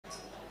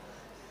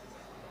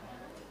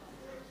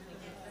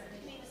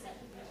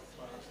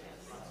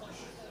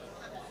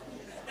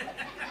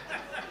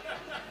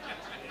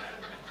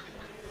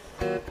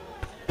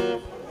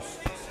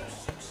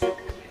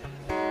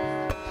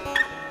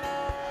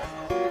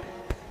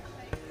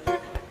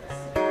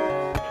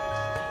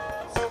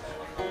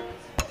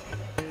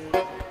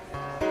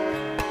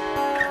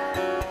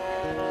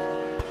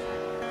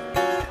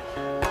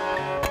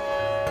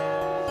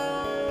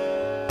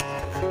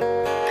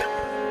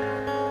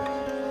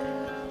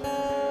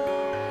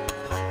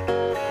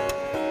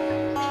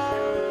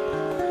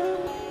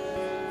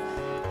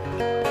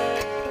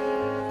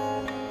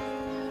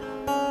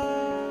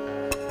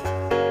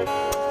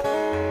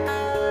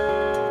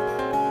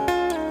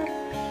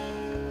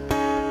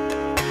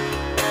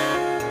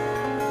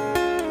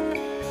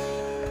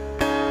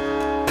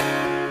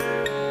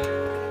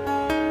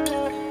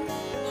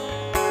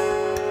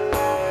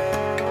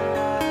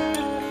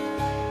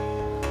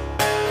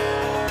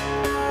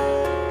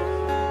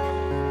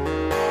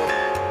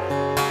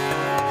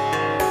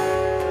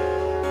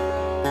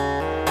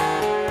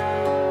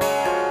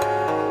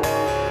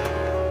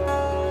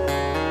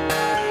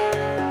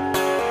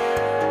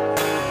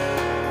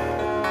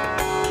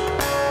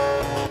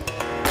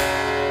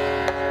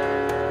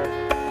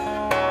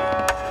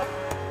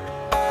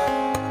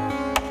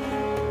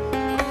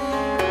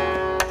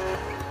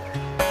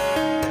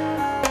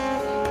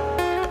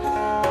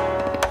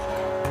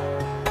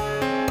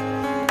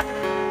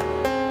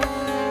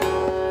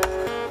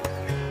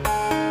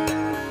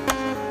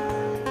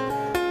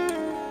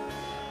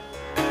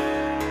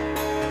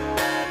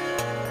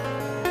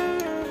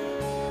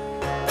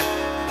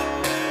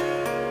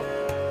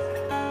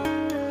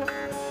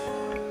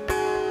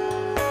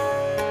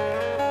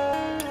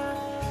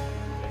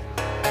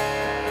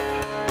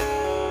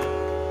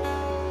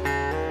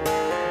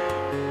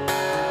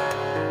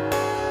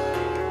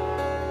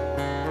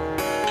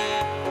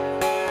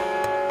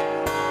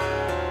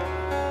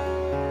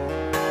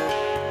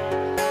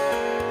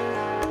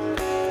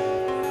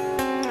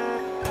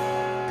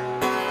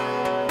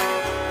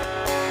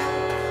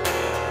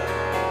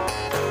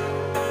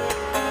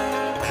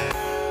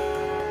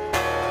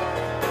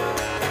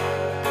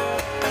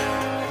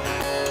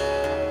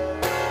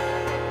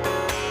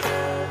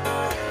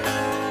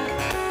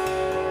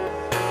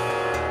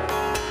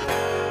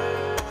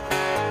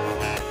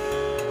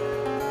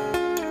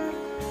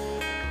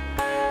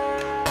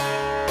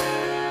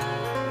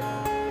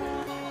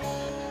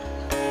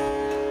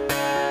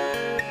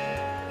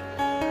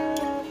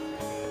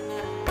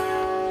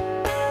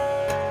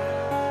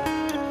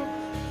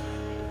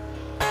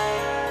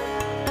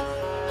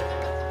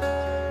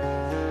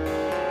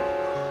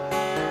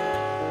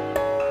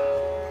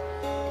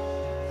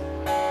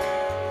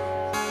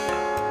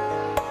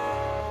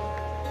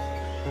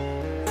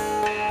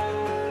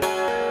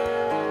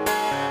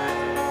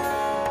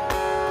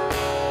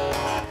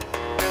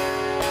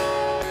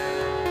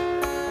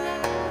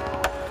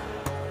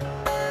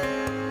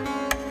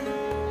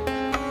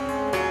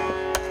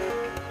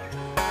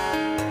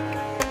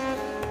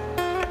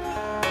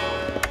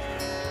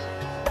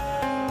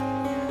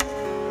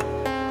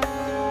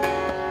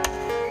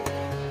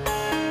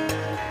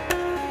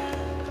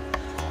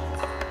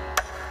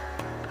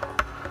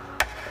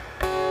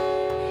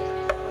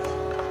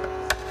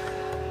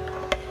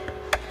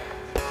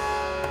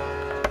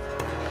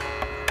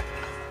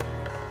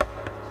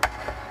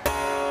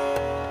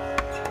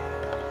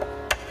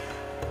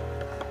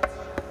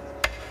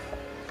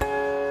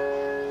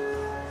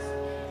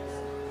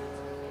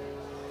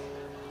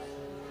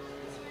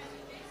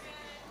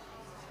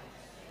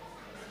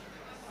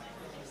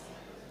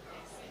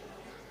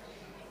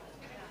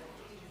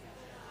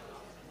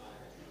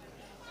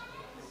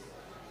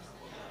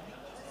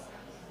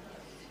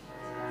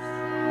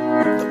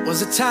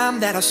was a time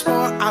that I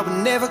swore I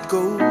would never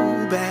go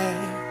back.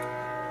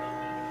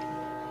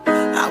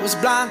 I was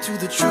blind to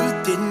the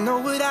truth, didn't know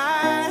what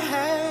I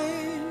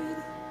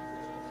had.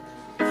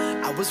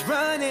 I was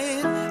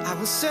running, I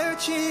was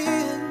searching,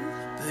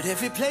 but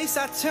every place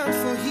I turned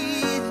for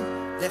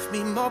healing left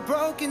me more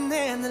broken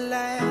than the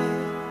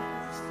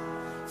last.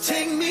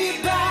 Take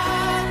me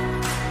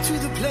back to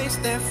the place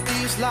that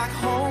feels like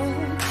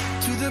home,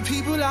 to the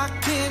people I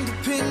can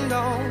depend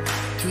on,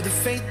 to the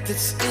faith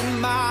that's in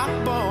my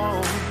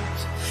bones.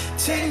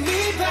 Take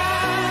me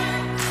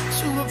back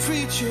to a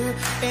preacher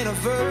and a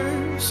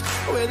verse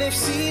where they've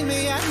seen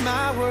me at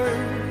my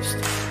worst,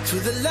 to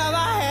the love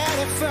I had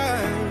at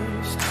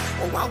first.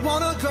 Oh, I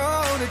wanna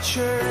go to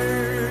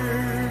church.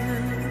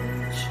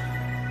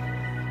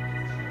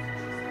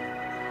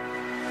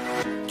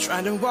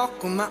 Trying to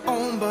walk on my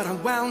own, but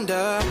I'm wound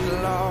up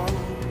lost.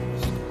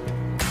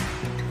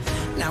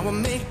 Now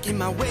I'm making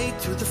my way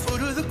to the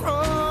foot of the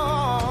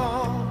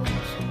cross.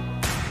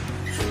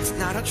 It's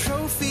not a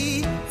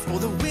trophy for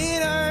the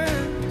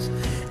winners,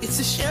 it's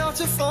a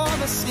shelter for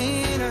the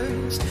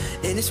sinners,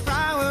 and it's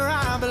right where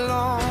I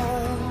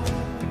belong.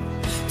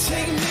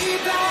 Take me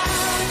back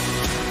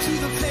to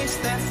the place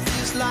that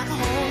feels like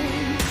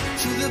home,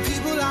 to the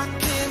people I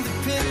can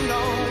depend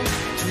on,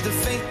 to the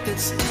faith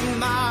that's in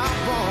my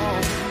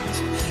bones.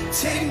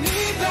 Take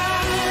me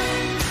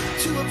back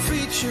to a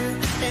preacher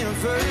and a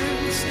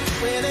verse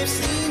where they've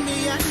seen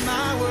me at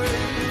my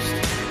worst,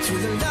 to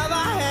the love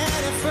I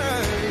had at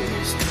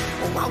first.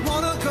 Oh, I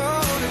wanna go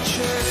to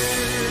church.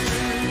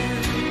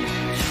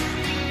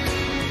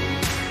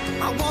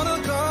 I wanna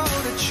go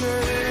to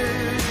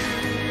church.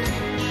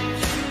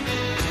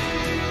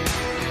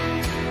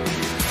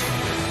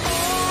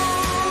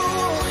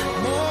 Oh,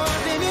 more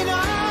than an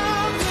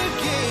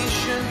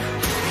obligation,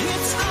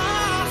 it's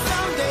our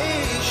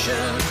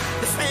foundation,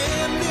 the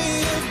family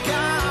of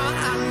God.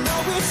 I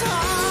know it's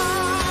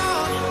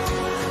hard,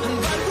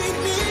 but we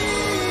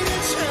need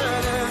each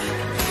other.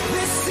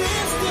 We're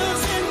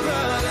sisters and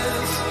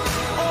brothers.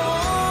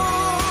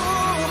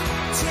 Oh,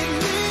 take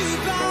me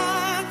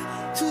back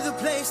to the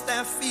place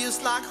that feels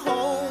like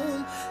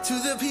home, to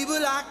the people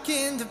I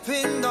can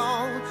depend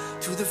on,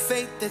 to the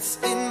faith that's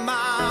in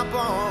my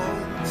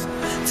bones.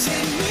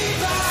 Take me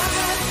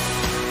back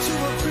to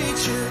a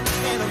preacher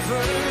and a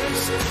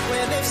verse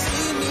where they've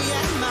seen me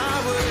at my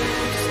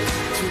worst,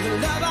 to the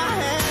love I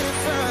had at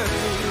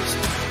first.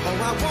 Oh,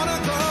 I wanna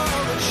go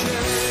to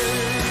church.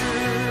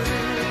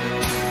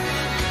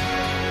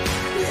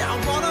 Yeah, I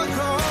wanna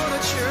go to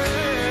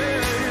church.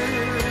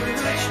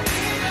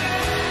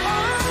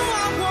 Oh,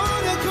 I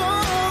wanna go.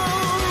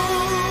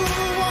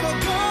 Wanna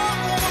go,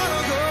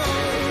 wanna go.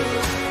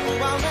 Oh,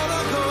 I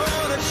wanna go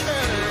to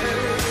church.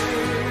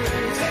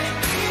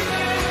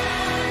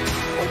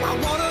 Oh, I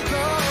wanna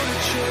go to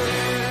church.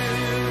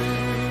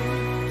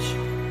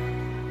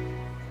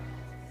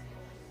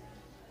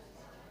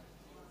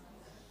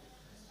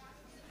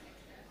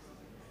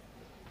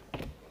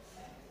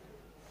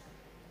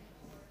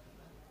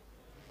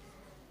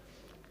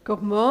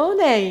 Good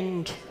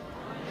morning.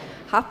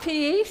 Happy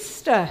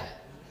Easter.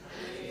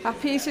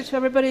 Happy Easter to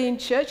everybody in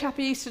church.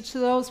 Happy Easter to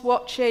those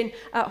watching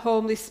at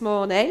home this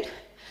morning.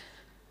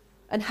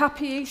 And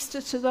happy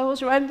Easter to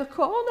those around the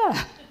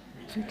corner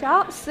who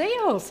can't see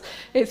us.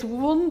 It's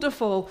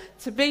wonderful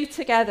to be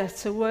together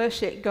to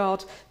worship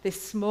God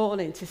this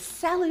morning, to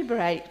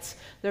celebrate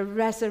the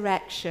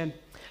resurrection.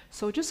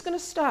 So we're just going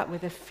to start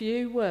with a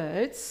few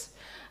words,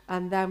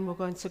 and then we're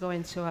going to go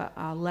into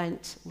our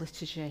Lent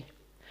liturgy.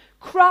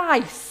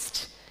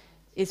 Christ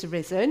is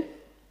risen.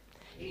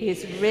 He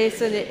is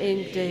risen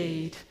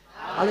indeed.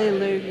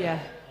 Alleluia.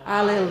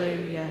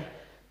 Alleluia.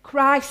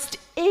 Christ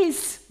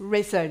is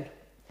risen.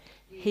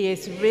 He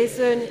is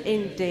risen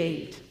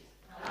indeed.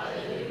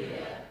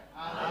 Alleluia.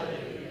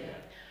 Alleluia.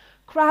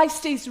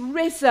 Christ is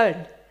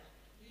risen.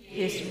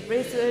 He is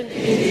risen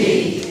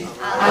indeed.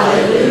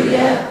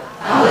 Alleluia.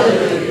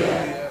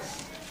 Alleluia.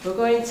 We're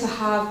going to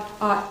have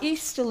our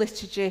Easter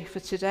liturgy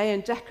for today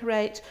and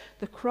decorate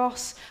the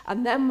cross,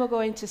 and then we're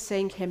going to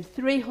sing hymn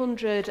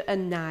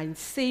 309,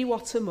 See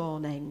What a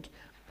Morning.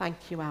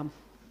 Thank you, Anne.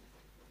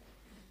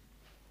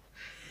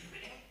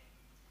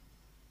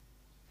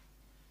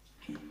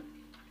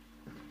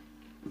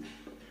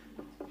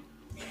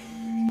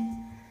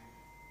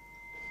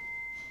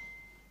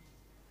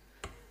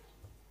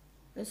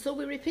 And so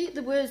we repeat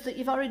the words that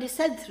you've already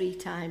said 3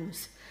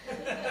 times.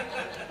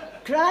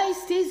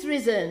 Christ is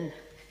risen.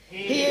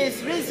 He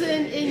is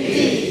risen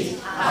indeed.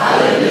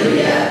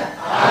 Hallelujah.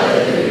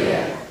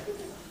 Hallelujah.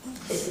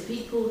 If the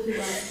people who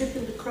are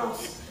stripping the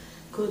cross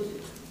could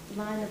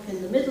line up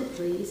in the middle,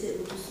 please, it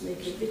will just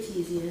make it a bit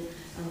easier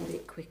and a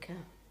bit quicker.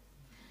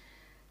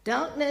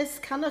 Darkness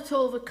cannot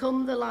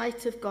overcome the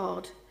light of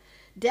God.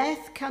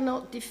 Death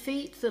cannot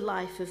defeat the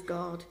life of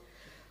God.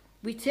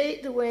 We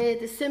take away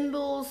the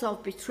symbols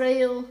of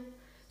betrayal,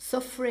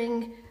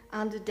 suffering,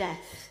 and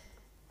death.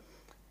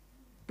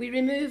 We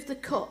remove the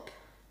cup,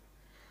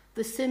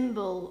 the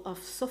symbol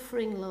of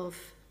suffering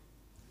love.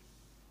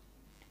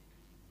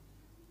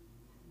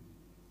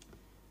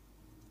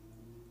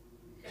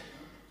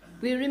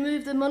 We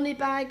remove the money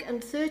bag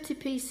and 30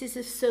 pieces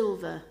of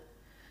silver,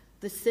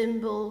 the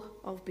symbol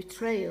of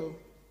betrayal.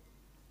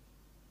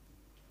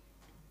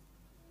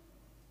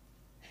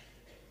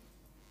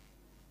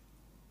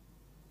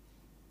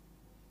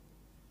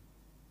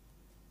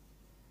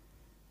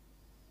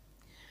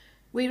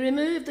 We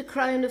remove the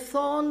crown of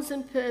thorns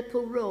and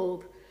purple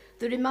robe,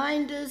 the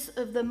reminders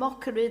of the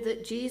mockery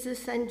that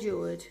Jesus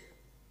endured.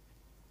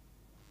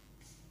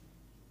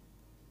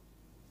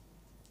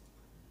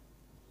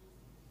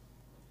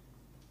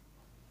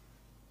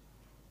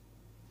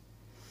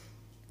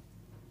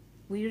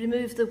 We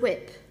remove the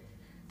whip,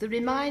 the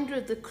reminder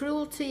of the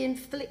cruelty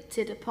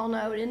inflicted upon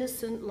our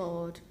innocent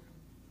Lord.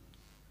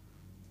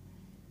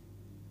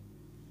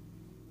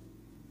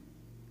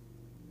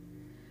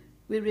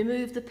 We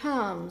remove the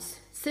palms,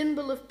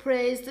 symbol of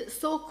praise that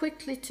so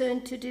quickly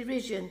turned to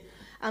derision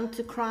and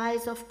to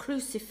cries of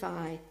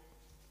crucify.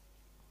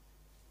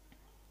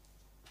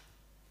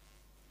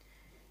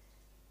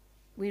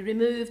 We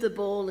remove the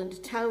bowl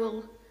and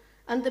towel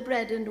and the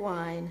bread and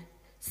wine,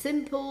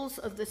 symbols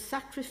of the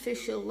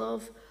sacrificial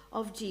love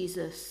of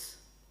Jesus.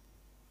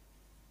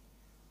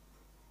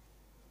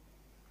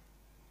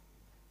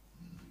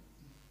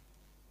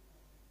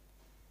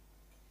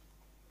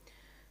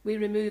 We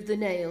remove the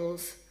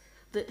nails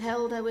that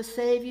held our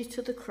Saviour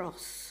to the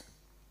cross.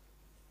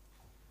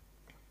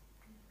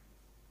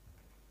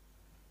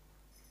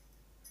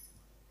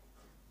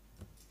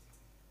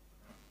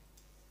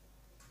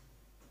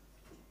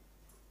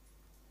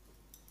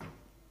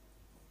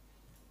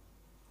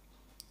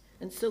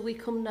 And so we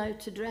come now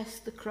to dress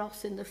the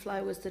cross in the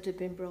flowers that have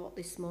been brought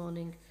this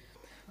morning.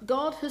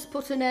 God has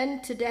put an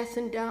end to death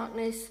and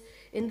darkness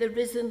in the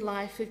risen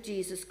life of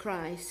Jesus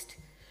Christ.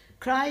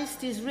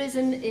 Christ is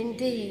risen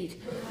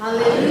indeed.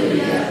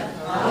 Hallelujah,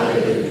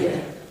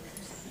 hallelujah.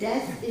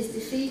 Death is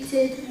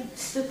defeated,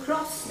 the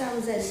cross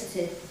stands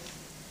empty.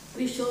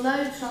 We shall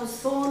now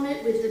transform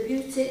it with the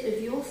beauty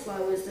of your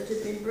flowers that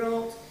have been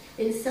brought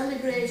in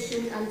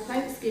celebration and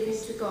thanksgiving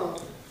to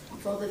God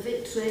for the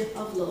victory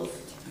of love.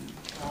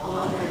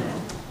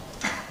 Amen.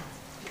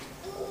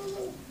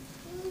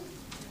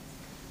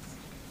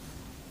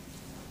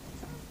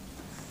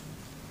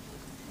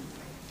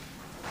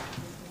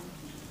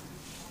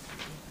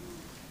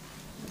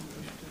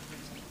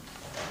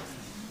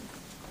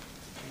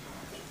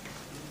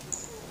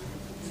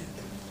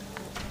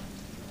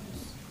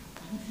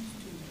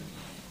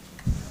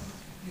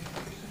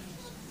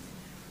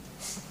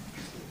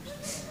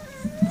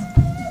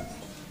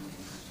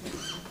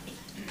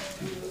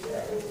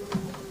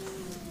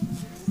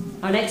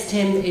 Our next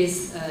hymn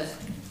is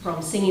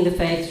from Singing the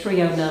Faith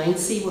 309,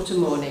 See What a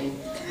Morning.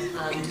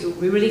 And it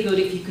would be really good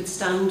if you could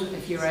stand,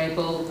 if you're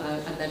able,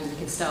 and then we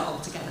can start all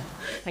together.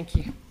 Thank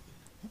you.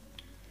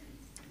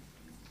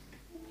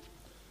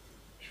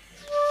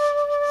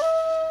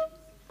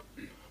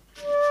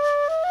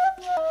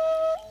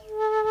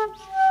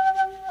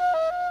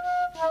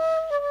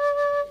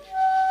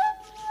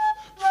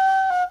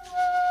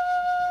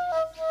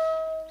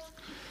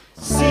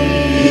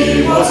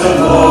 See what a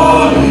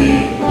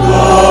morning,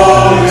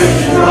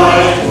 glorious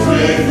bright,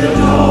 with the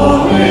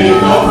dawning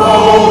of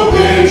hope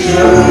in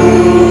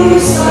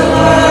Jerusalem.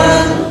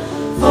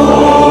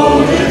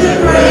 Folded the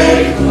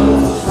great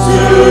cloth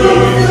to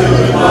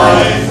the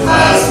light,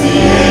 as the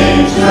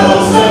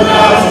angels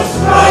announced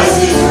Christ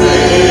is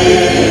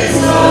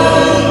risen.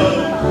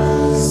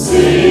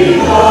 See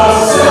the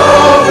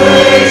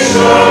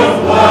salvation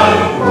plan,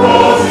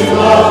 brought in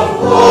love,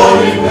 born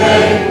in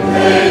pain,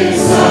 pain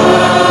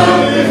sacrifice.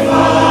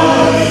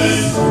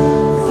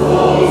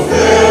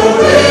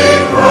 Fulfilled in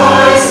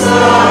Christ the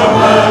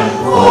man,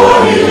 for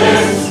he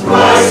lives,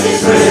 Christ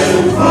is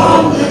risen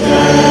from the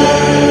dead.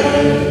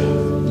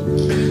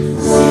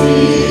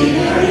 See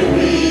Mary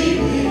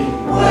weeping,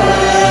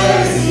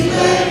 where is he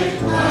laid?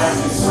 As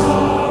in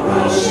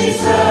sorrow she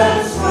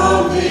turns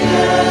from the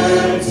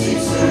empty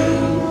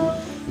tomb.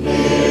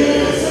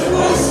 Here's a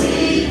voice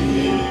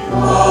speaking,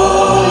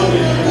 calling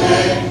her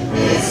name.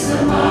 It's the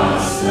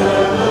Master,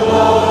 the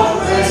Lord,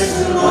 raised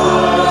to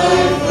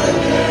life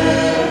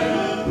again.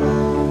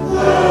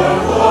 Her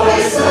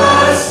voice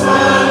that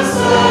spans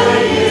the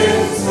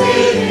years,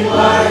 speaking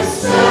life,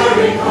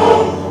 stirring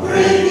hope,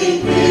 bringing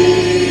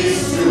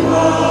peace to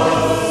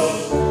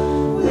us.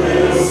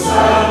 We'll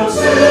stand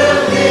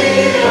till he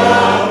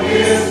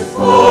appears,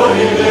 for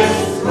he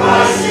lives,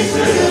 Christ is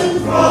risen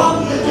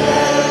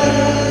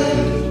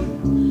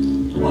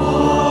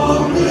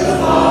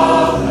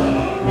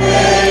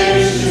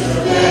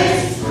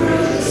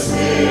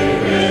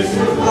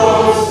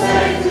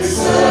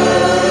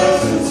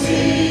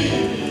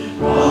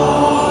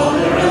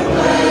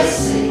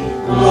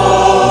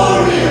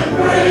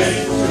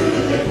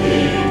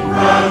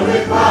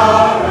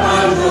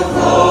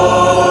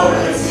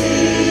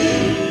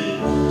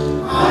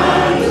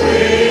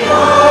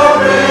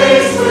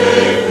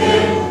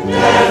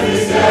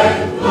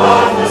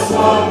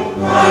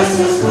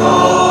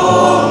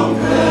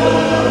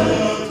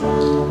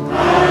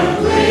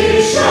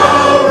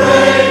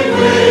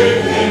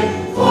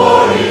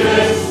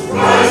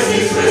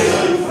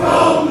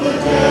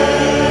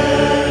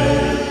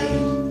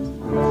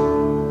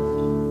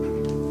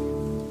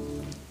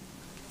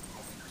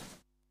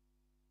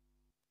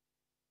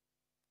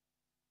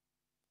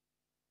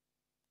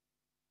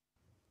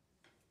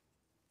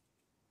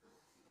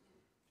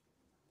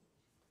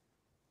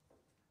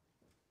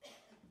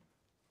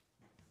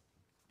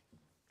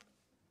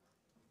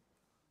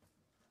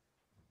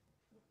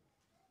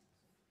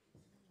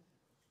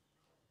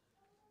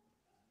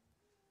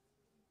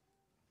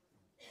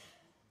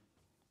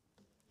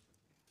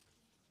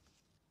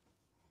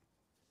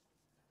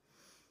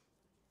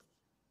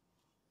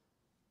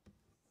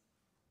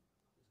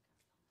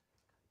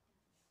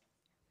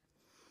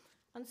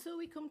And so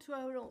we come to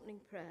our opening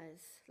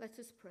prayers. Let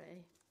us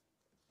pray.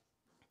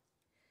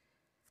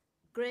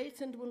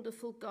 Great and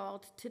wonderful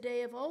God,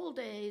 today of all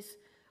days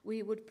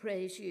we would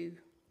praise you.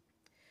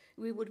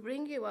 We would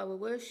bring you our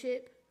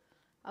worship,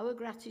 our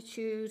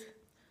gratitude,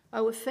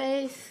 our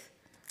faith,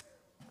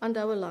 and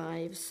our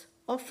lives,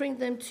 offering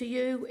them to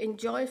you in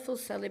joyful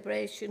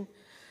celebration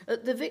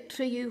at the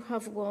victory you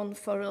have won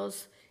for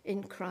us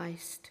in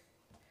Christ.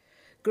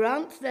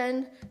 Grant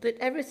then that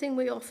everything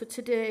we offer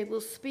today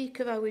will speak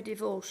of our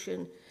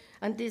devotion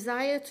and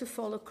desire to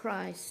follow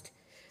Christ,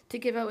 to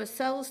give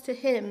ourselves to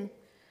him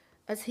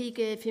as he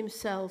gave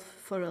himself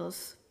for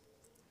us.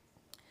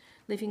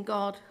 Living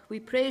God, we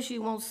praise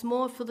you once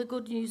more for the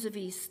good news of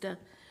Easter,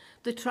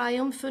 the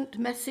triumphant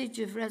message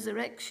of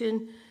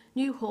resurrection,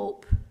 new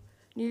hope,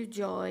 new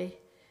joy,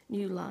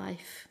 new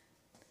life.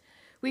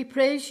 We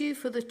praise you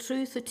for the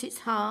truth at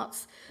its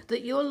heart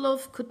that your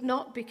love could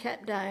not be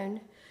kept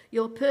down,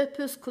 your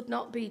purpose could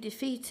not be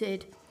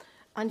defeated,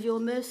 and your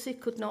mercy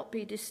could not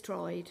be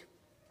destroyed.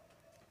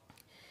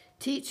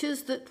 Teach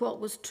us that what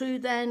was true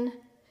then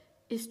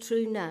is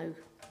true now,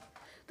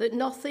 that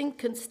nothing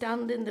can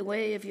stand in the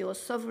way of your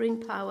sovereign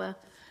power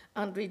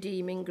and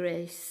redeeming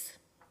grace.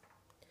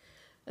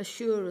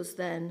 Assure us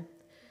then,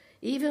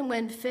 even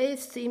when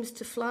faith seems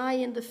to fly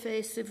in the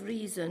face of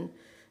reason,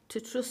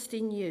 to trust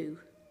in you,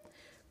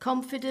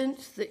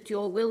 confident that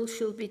your will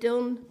shall be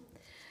done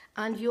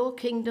and your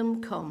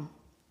kingdom come.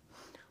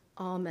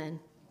 Amen.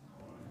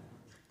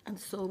 And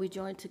so we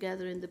join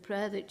together in the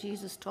prayer that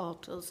Jesus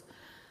taught us.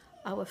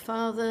 Our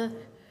Father,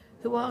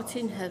 who art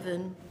in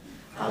heaven,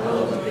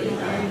 hallowed be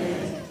thy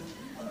name.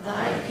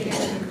 Thy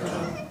kingdom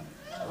come,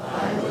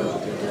 thy will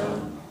be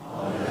done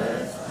on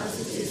earth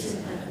as it is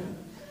in heaven.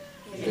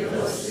 Give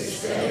us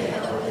this day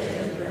our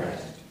daily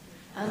bread,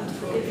 and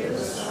forgive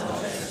us our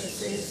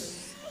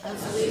trespasses,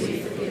 as we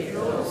forgive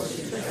those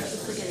who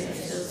trespass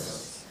against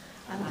us.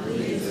 And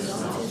lead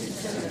us not into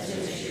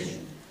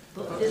temptation,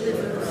 but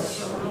deliver us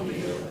from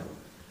evil.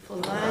 For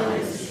thine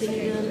is the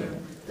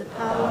kingdom, the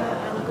power,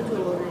 and the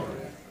glory,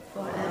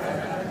 forever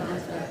and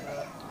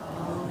ever.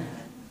 Amen.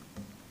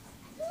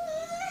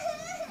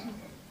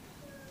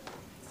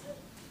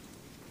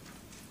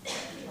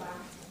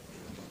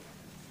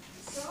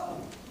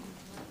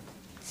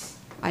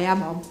 I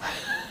am on.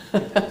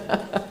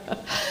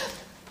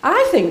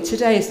 I think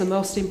today is the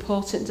most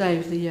important day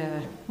of the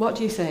year. What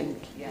do you think?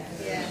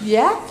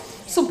 Yeah?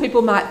 Some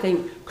people might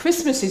think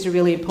Christmas is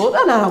really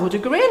important, and I would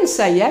agree and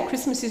say, yeah,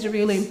 Christmas is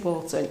really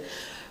important.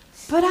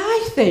 But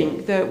I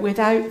think that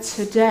without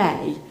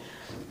today,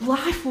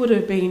 life would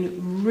have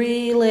been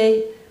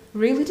really,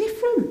 really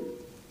different.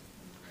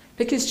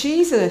 Because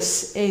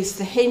Jesus is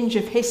the hinge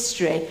of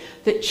history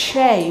that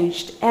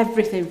changed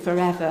everything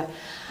forever.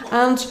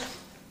 And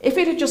if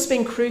it had just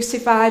been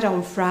crucified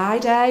on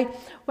Friday,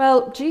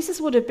 well,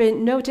 Jesus would have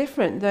been no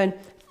different than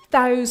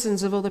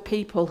thousands of other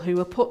people who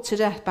were put to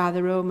death by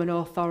the Roman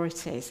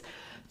authorities.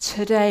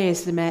 Today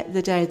is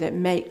the day that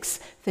makes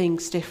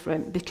things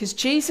different because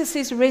Jesus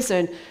is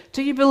risen.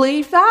 Do you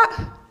believe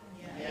that?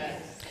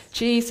 Yes.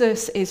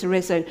 Jesus is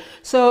risen.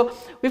 So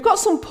we've got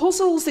some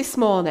puzzles this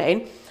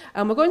morning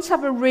and we're going to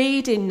have a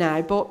reading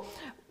now, but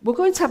we're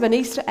going to have an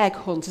Easter egg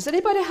hunt. Has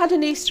anybody had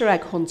an Easter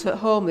egg hunt at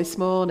home this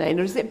morning,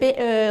 or is it a bit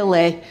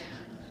early?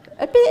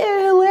 A bit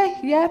early,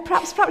 yeah,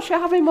 perhaps you're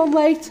having one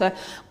later.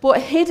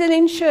 But hidden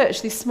in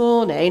church this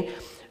morning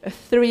are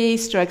 3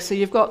 Easter eggs. So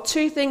you've got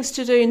 2 things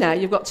to do now.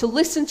 You've got to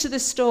listen to the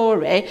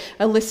story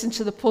and listen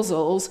to the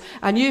puzzles,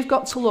 and you've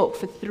got to look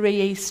for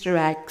 3 Easter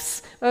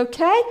eggs.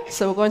 Okay?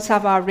 So we're going to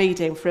have our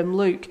reading from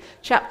Luke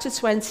chapter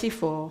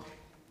 24.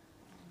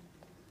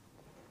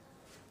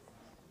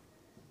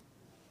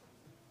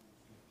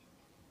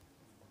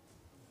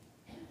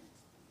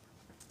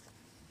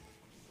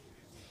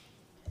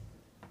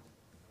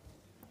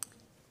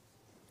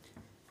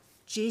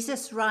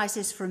 Jesus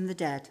rises from the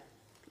dead.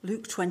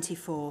 Luke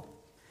 24.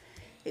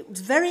 It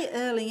was very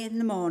early in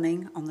the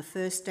morning on the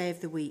first day of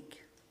the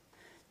week.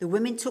 The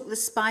women took the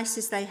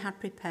spices they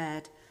had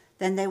prepared.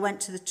 Then they went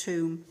to the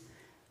tomb.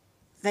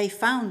 They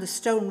found the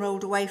stone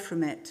rolled away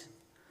from it.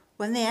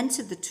 When they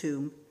entered the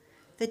tomb,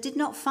 they did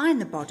not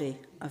find the body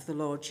of the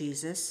Lord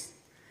Jesus.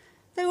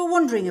 They were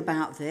wondering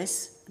about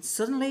this, and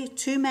suddenly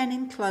 2 men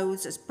in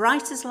clothes as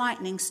bright as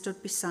lightning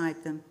stood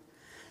beside them.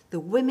 The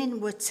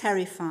women were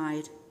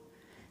terrified.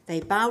 They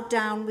bowed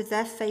down with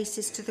their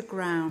faces to the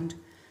ground.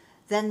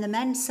 Then the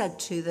men said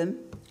to them,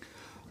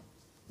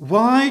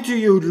 "Why do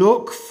you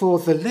look for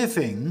the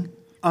living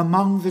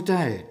among the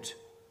dead?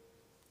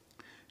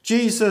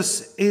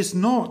 Jesus is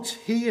not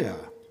here.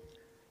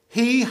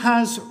 He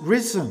has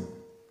risen.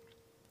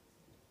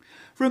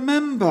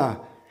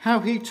 Remember how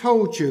he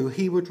told you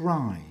he would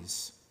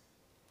rise.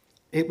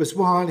 It was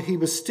while he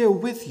was still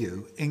with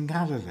you in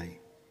Galilee.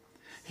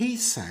 He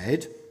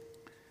said,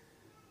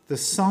 'The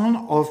Son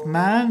of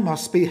Man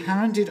must be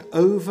handed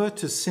over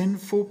to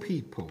sinful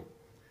people.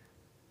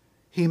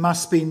 He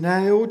must be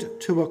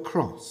nailed to a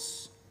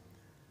cross.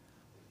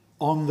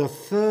 On the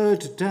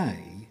 3rd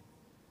day,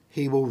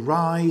 he will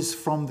rise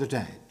from the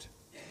dead.'"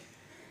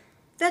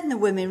 Then the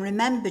women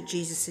remembered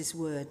Jesus'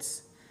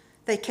 words.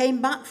 They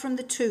came back from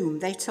the tomb.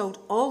 They told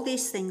all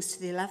these things to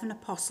the 11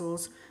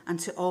 apostles and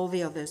to all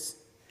the others.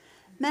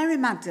 Mary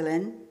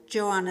Magdalene,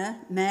 Joanna,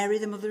 Mary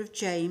the mother of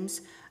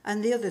James,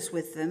 and the others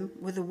with them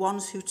were the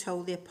ones who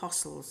told the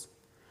apostles.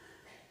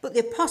 But the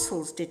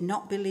apostles did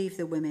not believe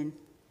the women.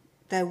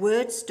 Their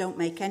words don't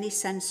make any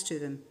sense to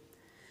them.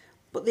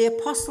 But the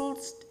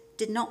apostles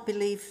did not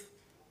believe.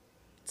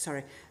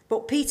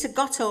 But Peter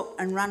got up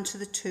and ran to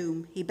the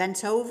tomb. He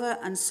bent over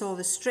and saw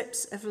the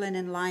strips of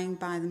linen lying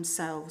by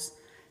themselves.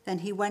 Then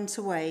he went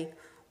away,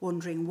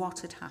 wondering what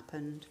had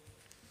happened.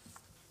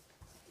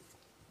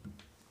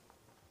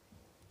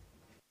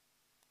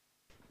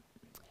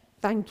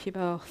 Thank you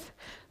both.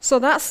 So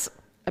that's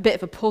a bit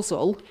of a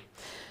puzzle.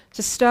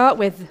 To start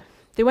with,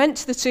 they went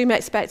to the tomb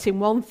expecting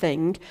one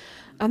thing,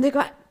 and they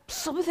got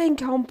something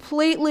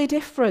completely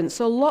different.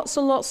 So lots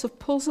and lots of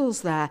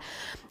puzzles there.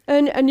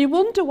 And you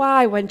wonder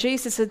why, when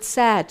Jesus had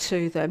said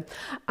to them,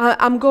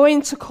 I'm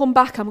going to come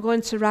back, I'm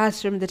going to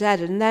rise from the dead.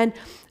 And then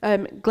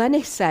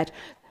Glenys said,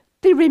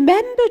 they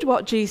remembered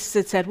what Jesus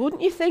had said.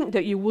 Wouldn't you think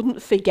that you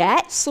wouldn't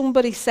forget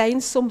somebody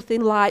saying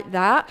something like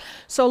that?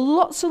 So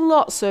lots and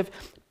lots of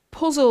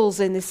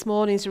puzzles in this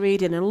morning's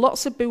reading, and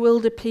lots of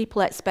bewildered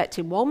people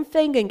expecting one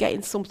thing and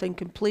getting something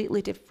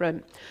completely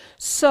different.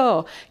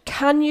 So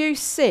can you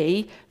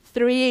see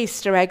 3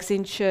 Easter eggs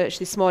in church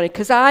this morning?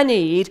 Because I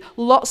need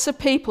lots of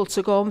people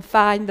to go and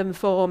find them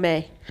for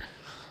me.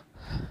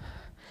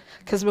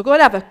 Because we're going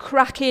to have a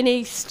cracking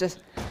Easter.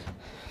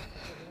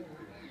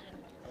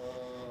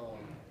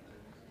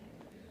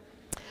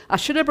 I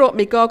should have brought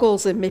my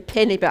goggles and my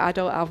penny, but I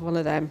don't have one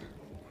of them.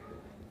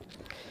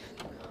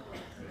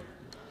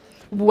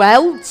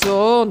 Well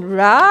done.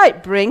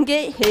 Right, bring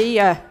it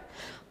here.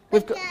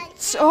 We've got,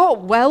 oh,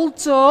 well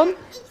done.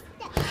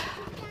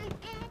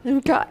 And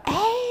we've got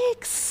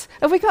eggs.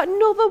 Have we got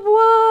another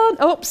one?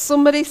 Oh,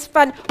 somebody's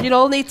fan. You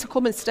all need to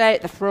come and stay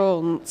at the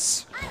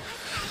front.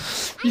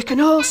 You can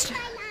all stay.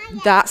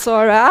 That's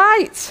all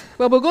right.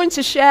 Well, we're going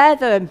to share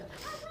them.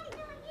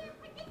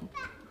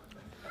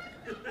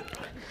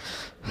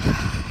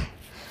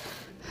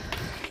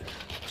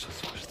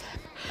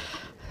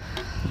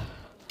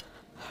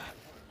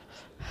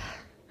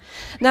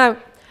 Now,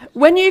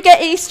 when you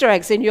get Easter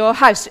eggs in your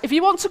house, if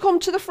you want to come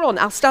to the front,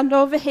 I'll stand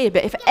over here,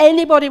 but if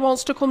anybody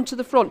wants to come to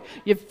the front,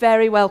 you're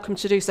very welcome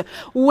to do so.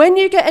 When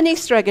you get an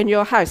Easter egg in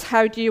your house,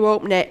 how do you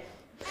open it?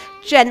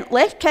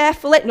 Gently,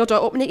 carefully. No,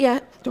 don't open it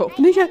yet. Don't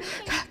open it yet.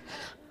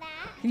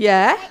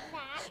 Yeah.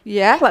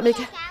 Yeah, let me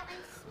get...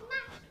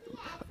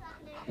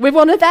 With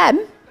one of them?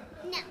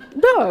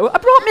 No, I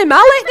brought my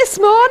mallet this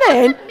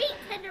morning.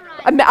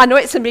 I know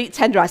it's a meat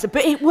tenderizer,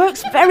 but it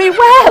works very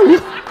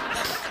well.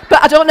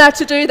 But I don't know how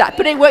to do that.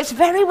 But it works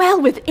very well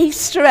with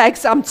Easter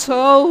eggs, I'm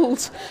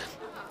told.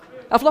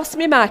 I've lost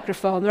my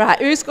microphone. Right,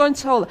 who's going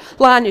to hold it?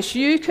 Linus,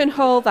 you can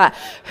hold that.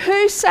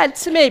 Who said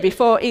to me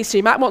before Easter,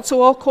 you might want to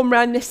all come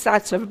round this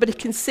side so everybody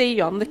can see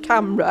you on the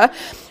camera.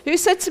 Who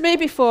said to me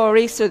before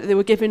Easter that they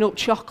were giving up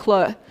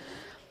chocolate?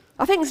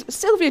 I think,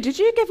 Sylvia, did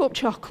you give up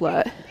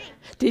chocolate?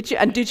 Did you?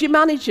 And did you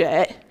manage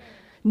it?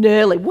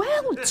 Nearly.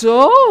 Well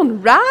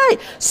done. Right.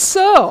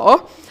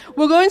 So...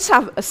 we're going to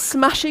have a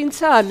smashing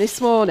time this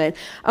morning,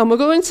 and we're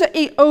going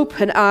to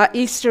open our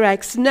Easter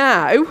eggs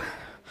now.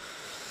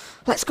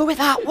 Let's go with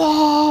that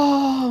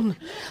one,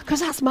 because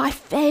that's my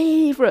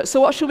favourite.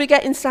 So what should we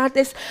get inside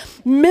this?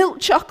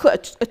 Milk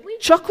chocolate, a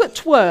chocolate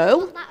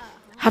twirl.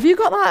 Have you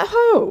got that at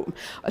home?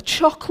 A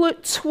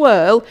chocolate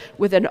twirl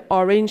with an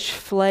orange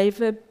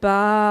flavoured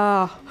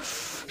bar.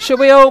 Shall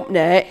we open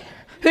it?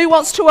 Who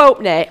wants to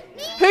open it?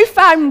 Who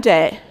found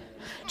it?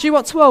 Do you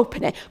want to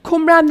open it?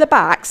 Come round the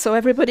back so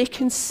everybody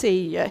can see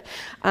you.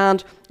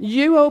 And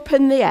you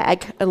open the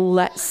egg and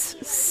let's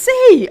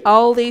see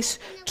all these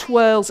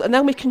twirls. And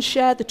then we can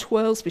share the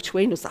twirls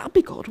between us. That'd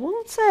be good,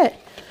 wouldn't it?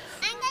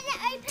 I'm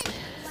going to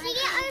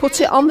open.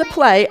 Put it on the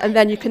plate and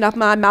then you can have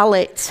my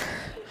mallet.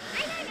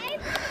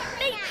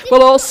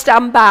 We'll all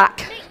stand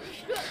back.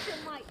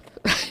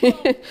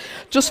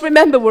 Just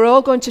remember, we're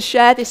all going to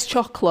share this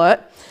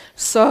chocolate.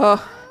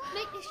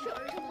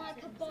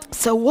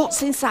 So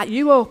what's inside?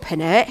 You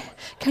open it.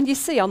 Can you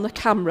see on the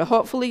camera?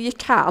 Hopefully you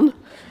can.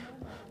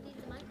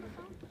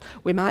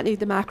 We might need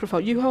the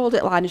microphone. You hold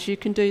it, Linus. You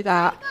can do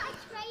that.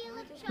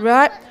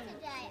 Right.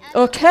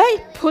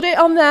 Okay, put it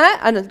on there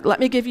and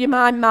let me give you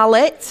my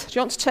mallet. Do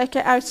you want to take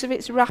it out of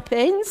its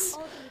wrappings?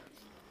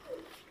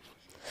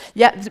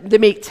 Yeah, the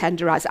meat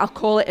tenderizer. I'll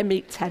call it a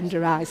meat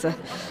tenderizer.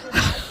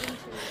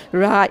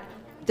 Right,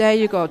 there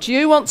you go. Do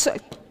you want to...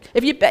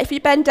 If you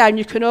bend down,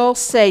 you can all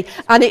see.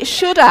 And it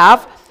should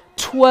have...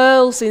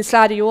 twirls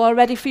inside. Are you all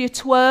ready for your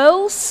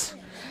twirls?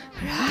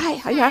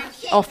 Right, yeah.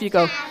 Off you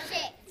go.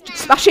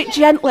 Smash it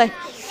gently.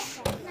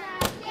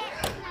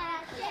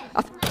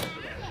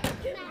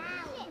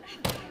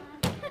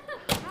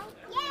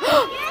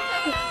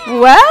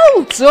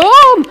 Well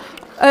done.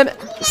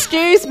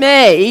 Excuse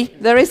me,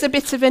 there is a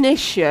bit of an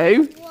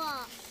issue.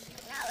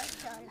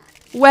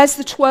 Where's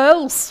the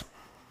twirls?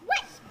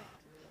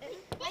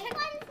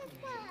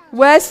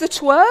 Where's the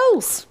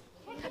twirls?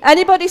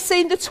 Anybody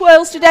seen the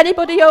twirls? Did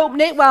anybody open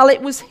it while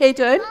it was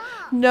hidden?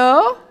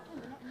 No?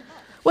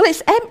 Well,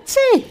 it's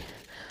empty.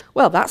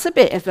 Well, that's a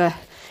bit of a...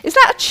 Is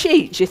that a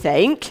cheat, do you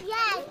think? Yeah,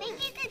 I think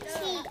it's a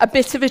cheat. A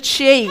bit of a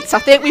cheat. I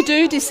think we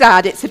do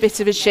decide it's a bit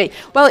of a cheat.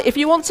 Well, if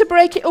you want to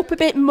break it up a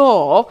bit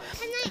more...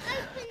 Can I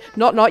open it?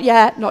 Not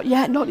yet.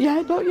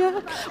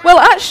 Well,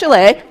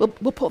 actually,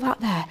 we'll put that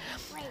there.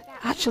 Wait, that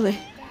Actually,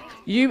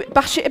 you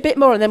bash it a bit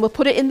more and then we'll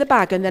put it in the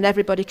bag and then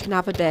everybody can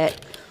have a bit.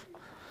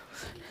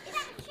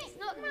 it's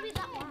not going to be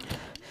that one.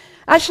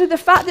 Actually, the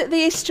fact that the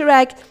Easter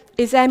egg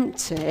is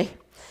empty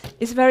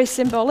is very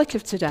symbolic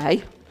of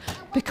today,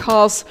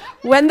 because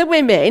when the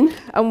women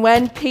and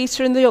when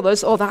Peter and the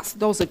others,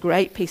 those are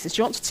great pieces. Do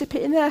you want to tip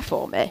it in there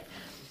for me?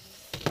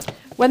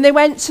 When they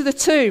went to the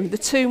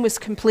tomb was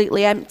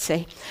completely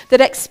empty. They'd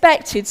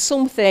expected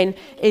something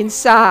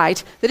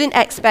inside. They didn't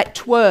expect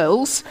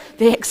twirls.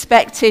 They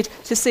expected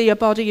to see a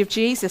body of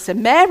Jesus.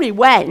 And Mary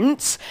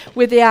went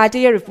with the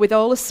idea of, with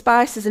all the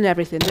spices and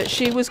everything, that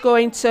she was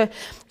going to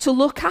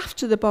look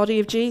after the body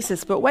of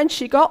Jesus. But when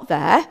she got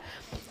there,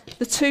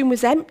 the tomb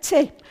was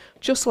empty,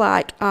 just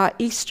like our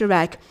Easter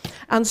egg.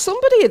 And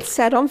somebody had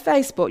said on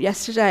Facebook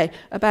yesterday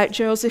about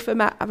Joseph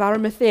of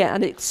Arimathea,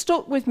 and it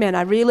stuck with me and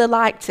I really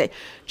liked it.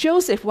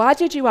 Joseph, why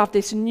did you have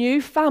this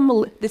new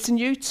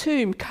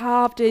tomb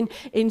carved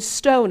in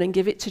stone and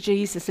give it to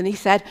Jesus? And he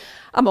said,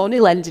 I'm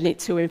only lending it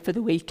to him for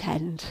the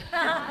weekend.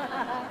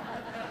 I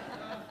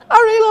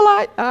really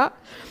like that.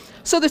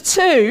 So the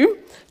tomb,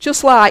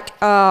 just like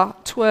our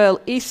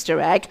twirl Easter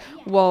egg,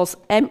 was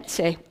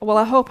empty. Well,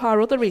 I hope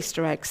our other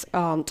Easter eggs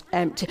aren't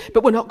empty,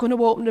 but we're not going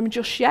to open them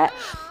just yet.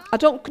 I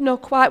don't know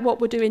quite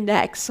what we're doing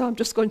next, so I'm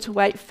just going to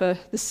wait for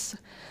this.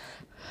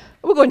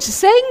 We're going to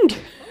sing.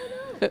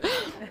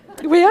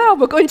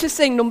 We're going to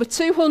sing number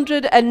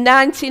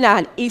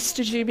 299,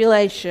 Easter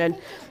Jubilation.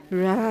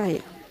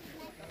 Right.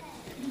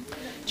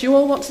 Do you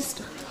all want to...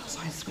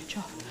 sorry, switch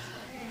off.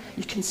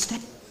 You can stay.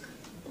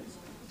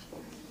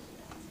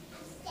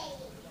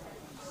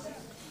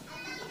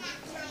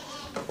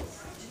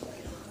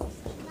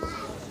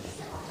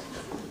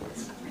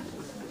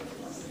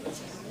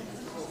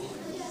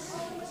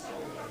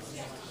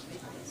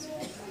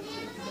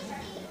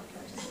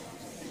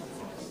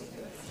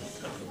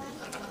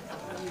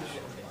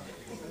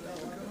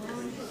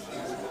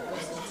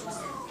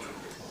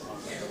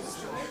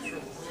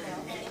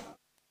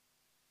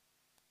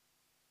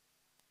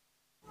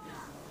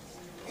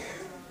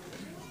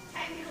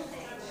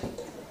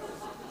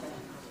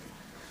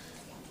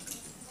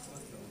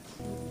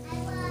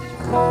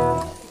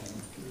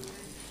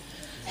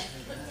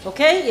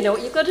 Okay, you know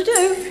what you've got to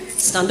do.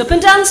 Stand up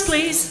and dance,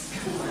 please.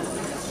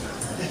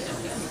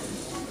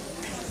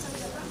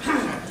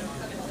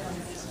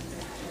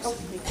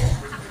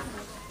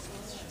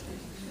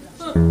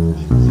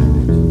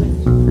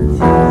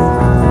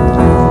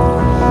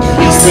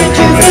 Easter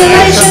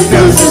jubilation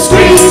fills the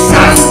streets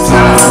and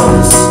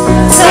towns.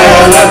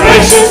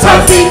 Celebrations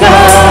have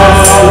begun.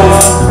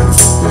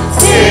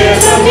 Hear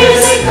the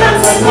music and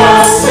the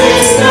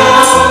dancing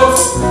now.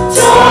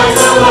 Join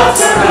the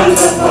laughter and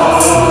the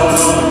fun.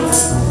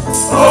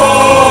 Oh,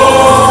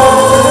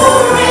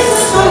 raise a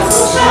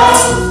joyful shout.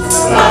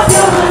 Clap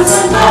your hands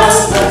and dance,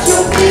 let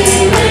your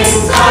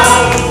feelings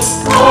out.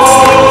 Oh,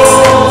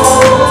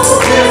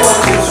 hear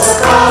what it's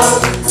about.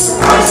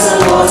 Christ the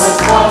Lord has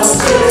come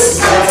to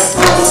set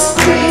us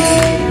free.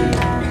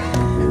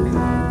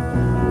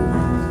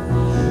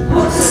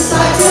 Put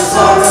aside your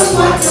sorrows,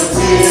 wipe your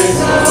tears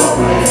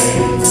away.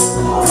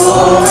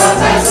 For a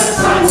better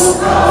time will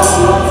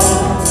come.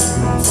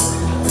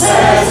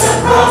 There's a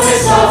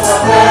promise of a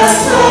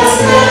better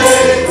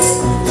day.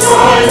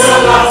 Join the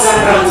laughter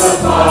and the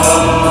fun.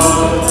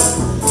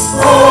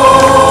 Oh,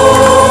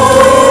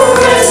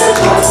 raise a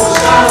joyful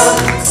shout.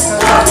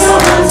 Clap your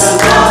hands and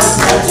dance,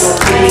 let your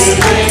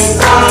feelings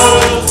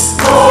out.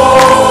 Oh,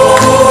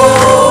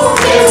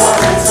 hear what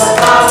it's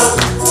about.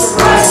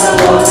 Christ the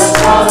Lord has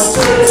come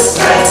to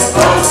set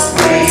us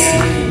free.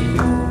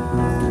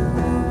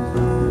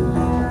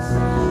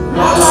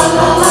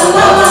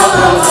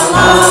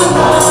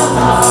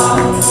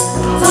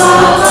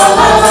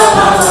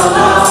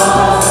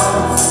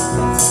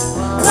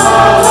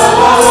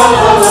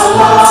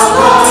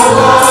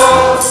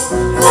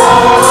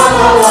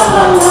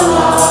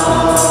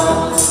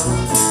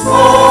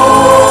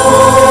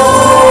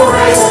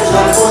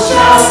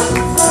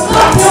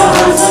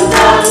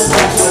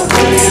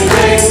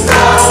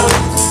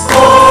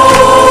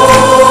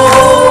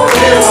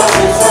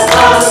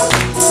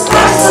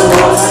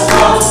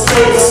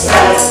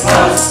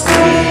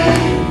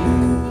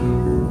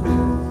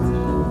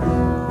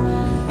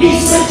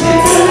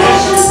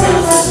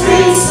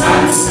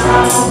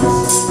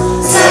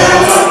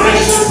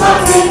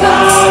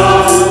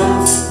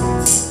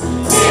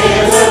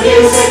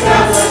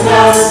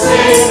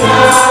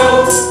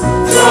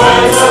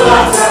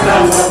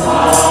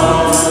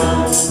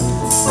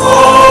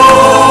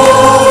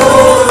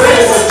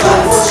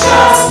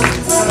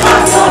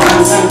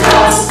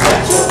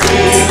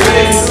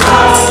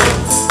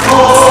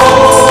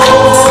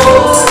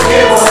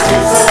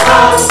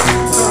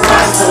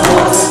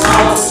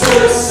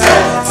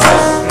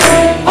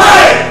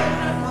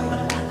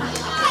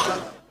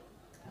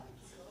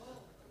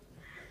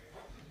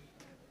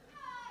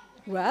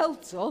 Well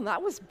done,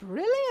 that was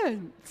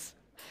brilliant.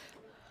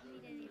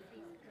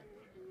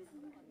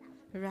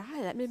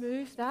 Right, let me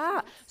move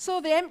that.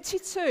 So the empty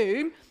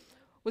tomb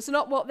was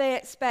not what they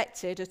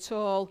expected at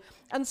all.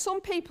 And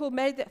some people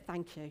made that,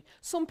 thank you.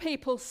 Some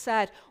people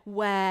said,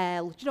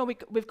 well, you know,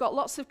 we've got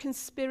lots of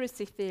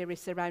conspiracy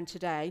theorists around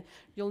today.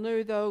 You'll know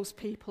who those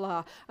people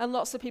are. And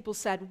lots of people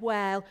said,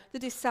 well, the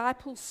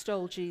disciples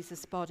stole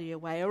Jesus' body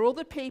away, or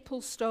other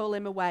people stole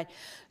him away.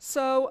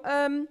 So,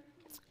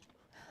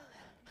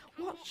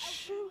 what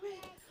should we...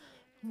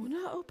 We're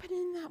not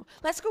opening that one.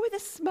 Let's go with the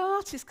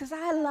Smarties, because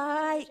I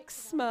like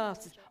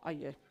Smarties. Are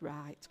you?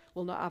 Right.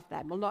 We'll not have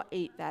them. We'll not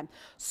eat them.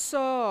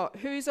 So,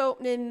 who's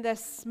opening the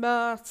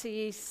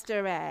Smartie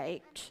Easter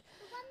egg? The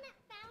one that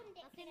found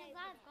it. I think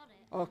I've got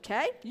it.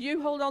 Okay.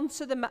 You hold on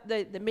to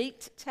the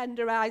meat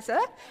tenderizer.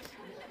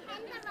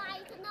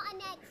 Tenderizer, not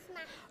an egg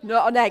smasher.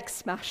 Not an egg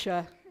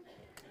smasher.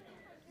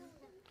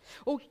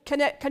 Oh,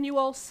 can you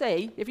all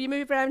see? If you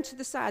move around to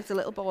the sides a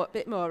little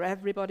bit more,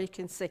 everybody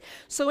can see.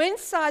 So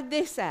inside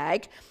this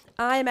egg,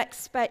 I'm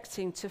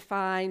expecting to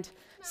find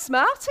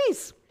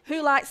Smarties.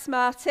 Who likes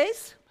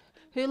Smarties?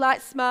 Who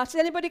likes Smarties?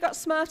 Anybody got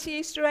Smartie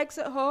Easter eggs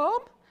at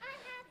home?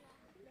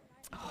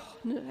 Oh,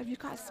 no, have you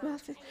got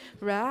Smarties?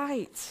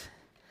 Right.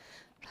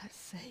 Let's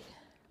see.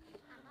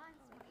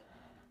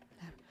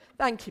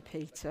 Thank you,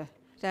 Peter.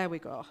 There we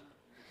go.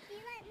 Do you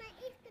like my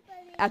Easter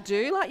bunny? I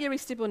do like your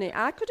Easter bunny.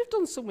 I could have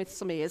done some with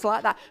some ears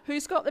like that.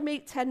 Who's got the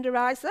meat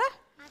tenderizer?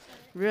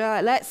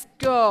 Right, let's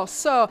go.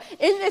 So,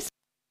 in this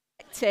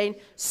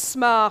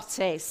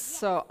Smarties.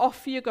 So,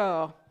 off you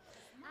go.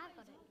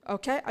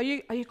 Okay, are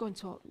you going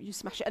to you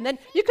smash it? And then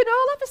you can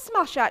all have a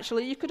smash,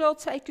 actually. You could all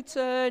take a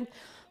turn.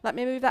 Let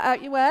me move that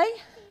out your way.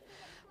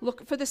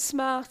 Look for the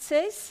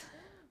Smarties.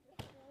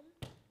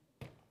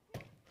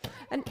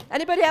 And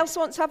anybody else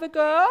want to have a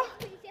go?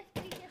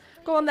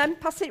 Go on then,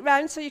 pass it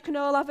round so you can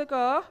all have a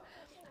go.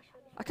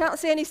 I can't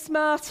see any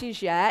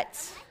Smarties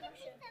yet.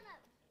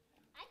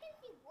 I can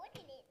see wood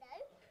in it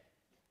though.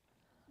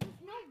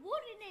 There's no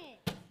wood in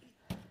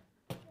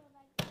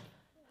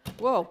it.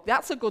 Whoa,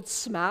 that's a good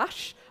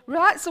smash.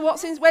 Right, so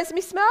where's my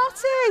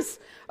Smarties?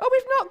 Oh,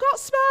 we've not got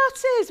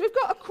Smarties. We've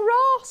got a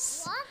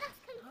cross. What? That's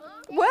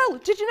confusing. Well,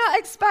 did you not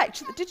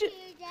expect...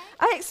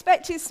 I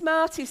expected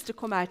Smarties to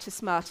come out of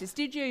Smarties.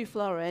 Did you,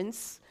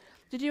 Florence?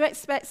 Did you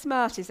expect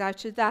Smarties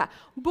out of that?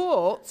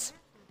 But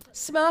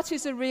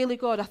Smarties are really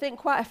good. I think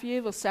quite a few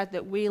of us said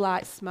that we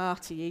like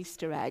Smartie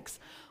Easter eggs.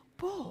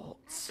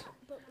 But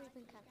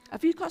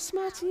have you got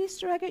Smartie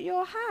Easter egg at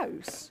your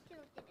house?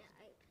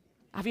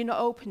 Have you not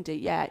opened it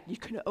yet? You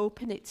can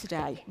open it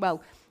today.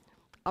 Well,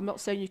 I'm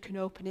not saying you can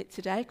open it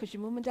today because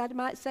your mum and dad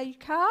might say you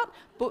can't,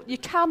 but you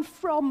can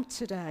from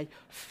today.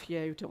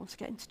 Phew, don't want to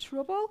get into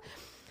trouble.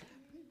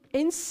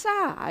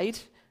 Inside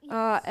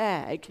our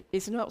egg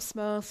is not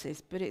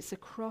Smarties, but it's a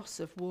cross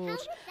of wood.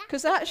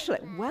 Because actually,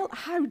 well,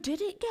 how did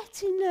it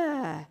get in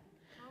there?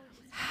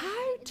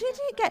 How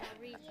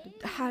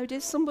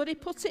did somebody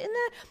put it in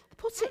there?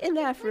 Put it in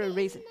there for a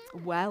reason.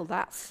 Well,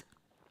 that's...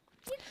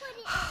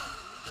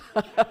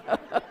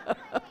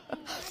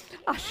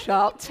 I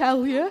shan't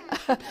tell you.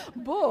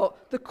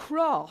 But the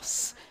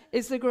cross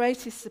is the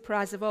greatest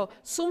surprise of all.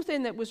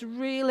 Something that was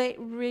really,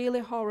 really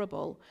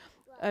horrible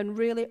and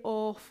really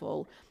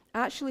awful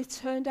actually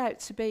turned out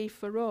to be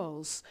for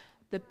us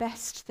the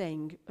best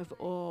thing of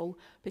all,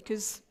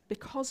 because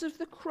of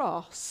the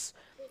cross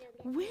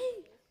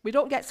we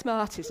don't get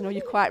Smarties. No,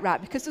 you're quite right.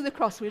 Because of the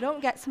cross we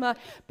don't get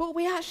Smarties, but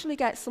we actually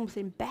get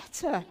something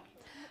better.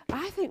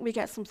 I think we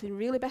get something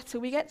really better.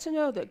 We get to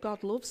know that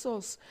God loves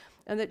us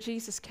and that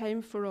Jesus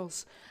came for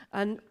us.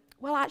 And,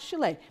 well,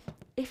 actually,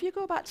 if you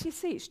go back to your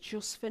seats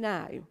just for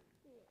now,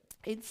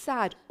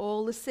 inside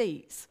all the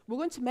seats, we're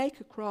going to make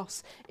a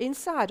cross.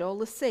 Inside all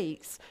the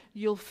seats,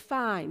 you'll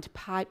find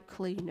pipe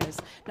cleaners.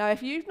 Now,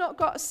 if you've not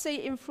got a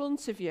seat in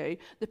front of you,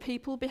 the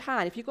people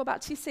behind, if you go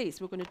back to your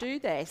seats, we're going to do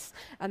this,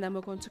 and then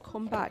we're going to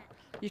come back.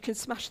 You can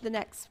smash the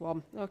next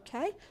one,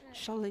 okay?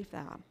 Shall I leave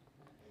that?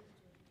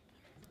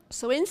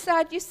 So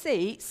inside your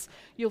seats,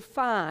 you'll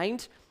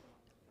find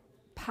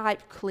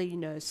pipe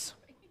cleaners.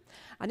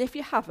 And if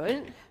you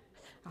haven't,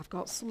 I've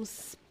got some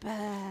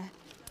spare.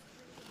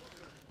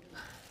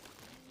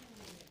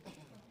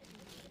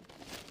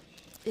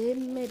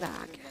 In my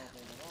bag.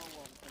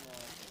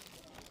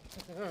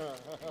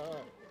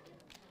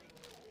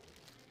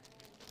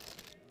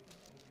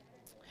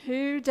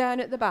 Who down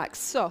at the back?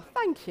 So,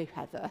 thank you,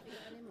 Heather.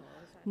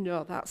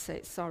 No, that's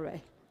it,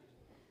 sorry.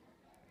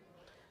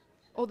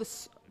 Oh, have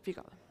you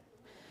got them?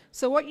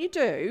 So what you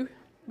do,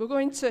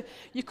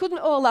 you couldn't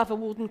all have a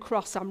wooden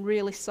cross, I'm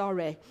really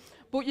sorry.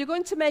 But you're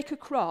going to make a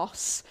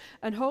cross,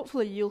 and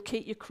hopefully you'll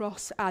keep your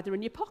cross either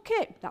in your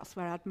pocket, that's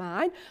where I had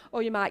mine,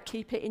 or you might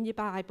keep it in your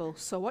Bible.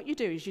 So what you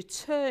do is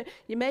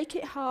you make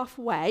it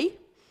halfway,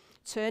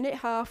 turn it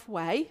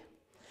halfway.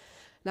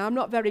 Now, I'm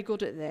not very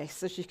good at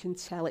this, as you can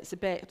tell. It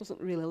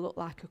doesn't really look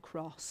like a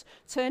cross.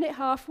 Turn it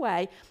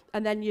halfway,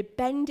 and then you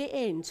bend it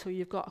in till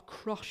you've got a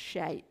cross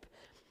shape.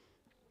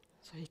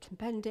 So you can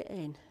bend it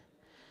in.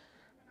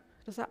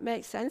 Does that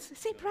make sense?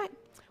 See, right?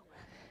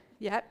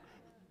 Yep.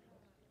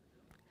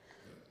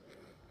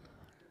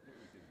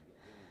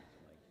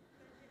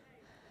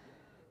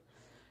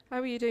 How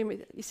are you doing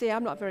with it? You see,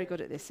 I'm not very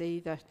good at this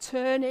either.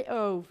 Turn it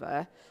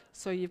over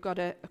so you've got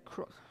a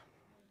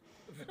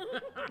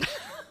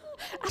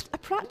I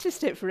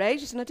practiced it for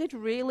ages and I did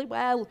really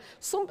well.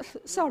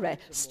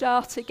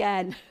 Start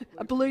again.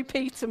 A Blue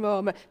Peter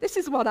moment. This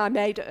is what I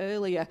made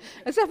earlier.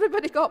 Has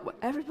everybody got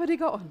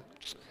one?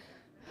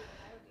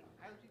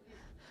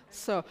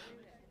 So,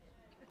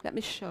 let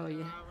me show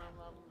you.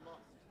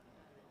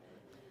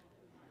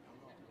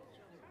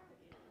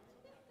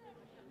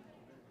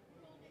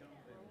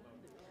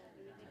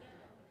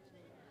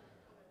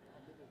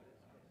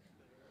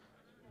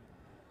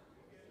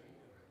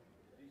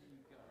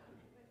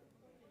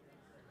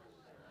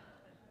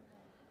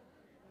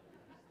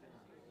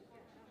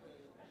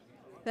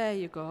 There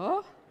you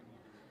go.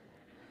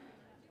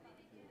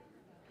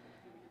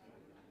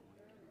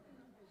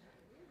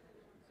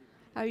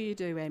 How are you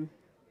doing?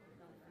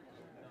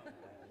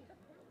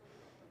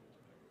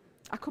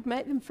 I could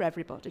make them for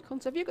everybody,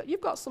 couldn't I? You've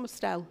got some,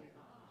 Estelle.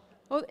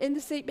 Oh, in the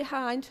seat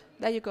behind.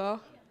 There you go.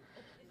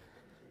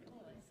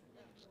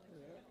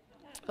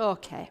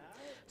 Okay.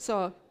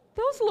 So,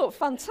 those look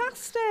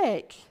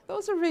fantastic.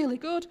 Those are really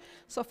good.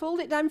 So, fold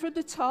it down from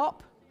the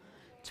top.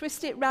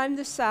 Twist it round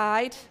the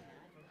side.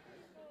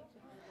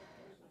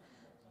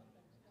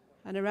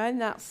 And around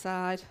that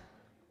side.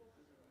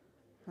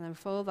 And then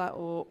fold that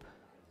up.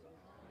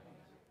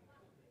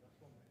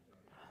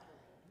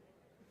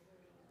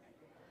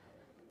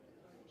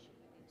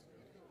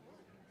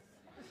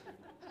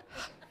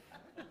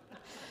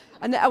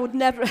 And I'd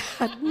never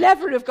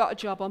have got a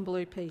job on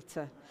Blue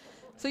Peter.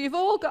 So you've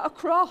all got a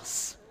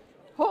cross.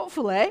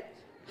 Hopefully,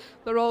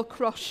 they're all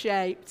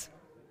cross-shaped.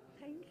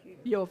 Thank you.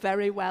 You're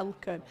very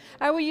welcome.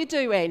 How are you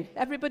doing?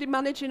 Everybody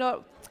managing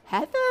up?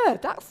 Heather,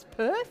 that's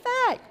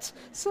perfect.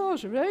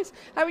 So's Ruth.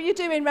 How are you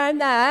doing round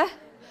there?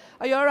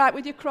 Are you all right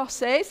with your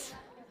crosses?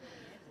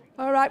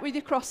 All right with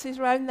your crosses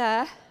round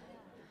there?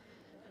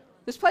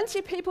 There's plenty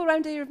of people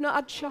around here who've not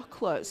had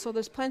chocolate, so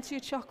there's plenty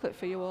of chocolate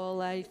for you all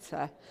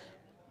later.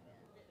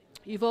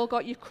 You've all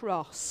got your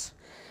cross.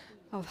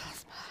 Oh,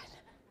 that's mine.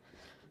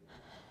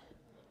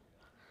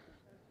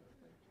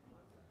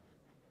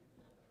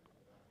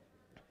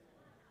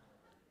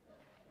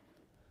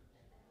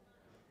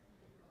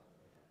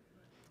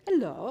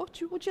 Hello,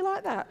 would you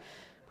like that?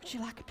 Would you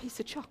like a piece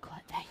of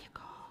chocolate? There you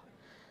go.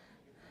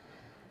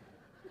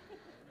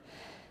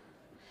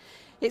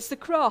 It's the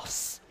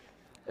cross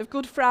of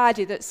Good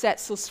Friday that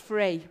sets us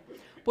free,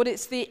 but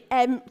it's the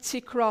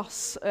empty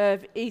cross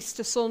of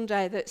Easter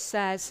Sunday that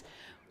says,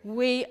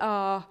 we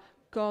are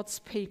God's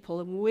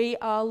people and we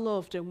are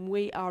loved and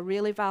we are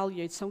really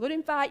valued. So I'm going to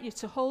invite you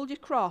to hold your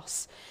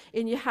cross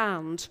in your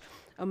hand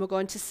and we're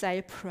going to say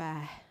a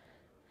prayer.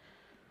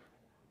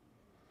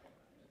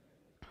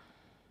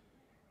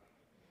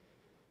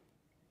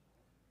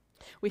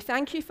 We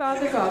thank you,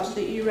 Father God,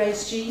 that you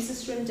raised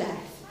Jesus from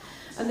death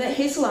and that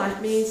his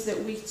life means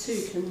that we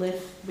too can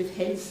live with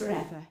him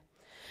forever.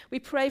 We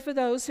pray for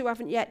those who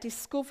haven't yet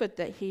discovered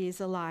that he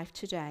is alive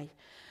today.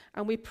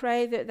 And we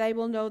pray that they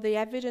will know the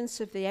evidence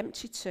of the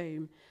empty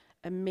tomb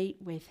and meet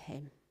with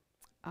him.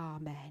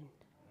 Amen.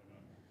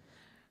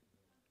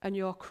 And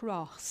your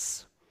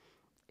cross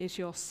is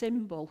your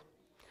symbol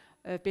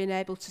of being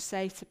able to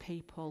say to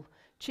people,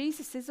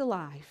 Jesus is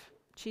alive.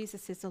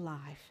 Jesus is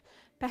alive.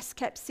 Best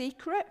kept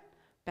secret,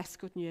 best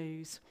good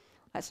news.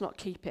 Let's not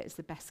keep it as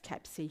the best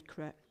kept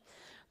secret.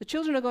 The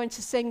children are going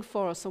to sing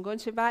for us. I'm going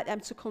to invite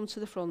them to come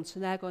to the front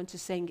and they're going to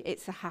sing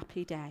It's a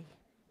Happy Day.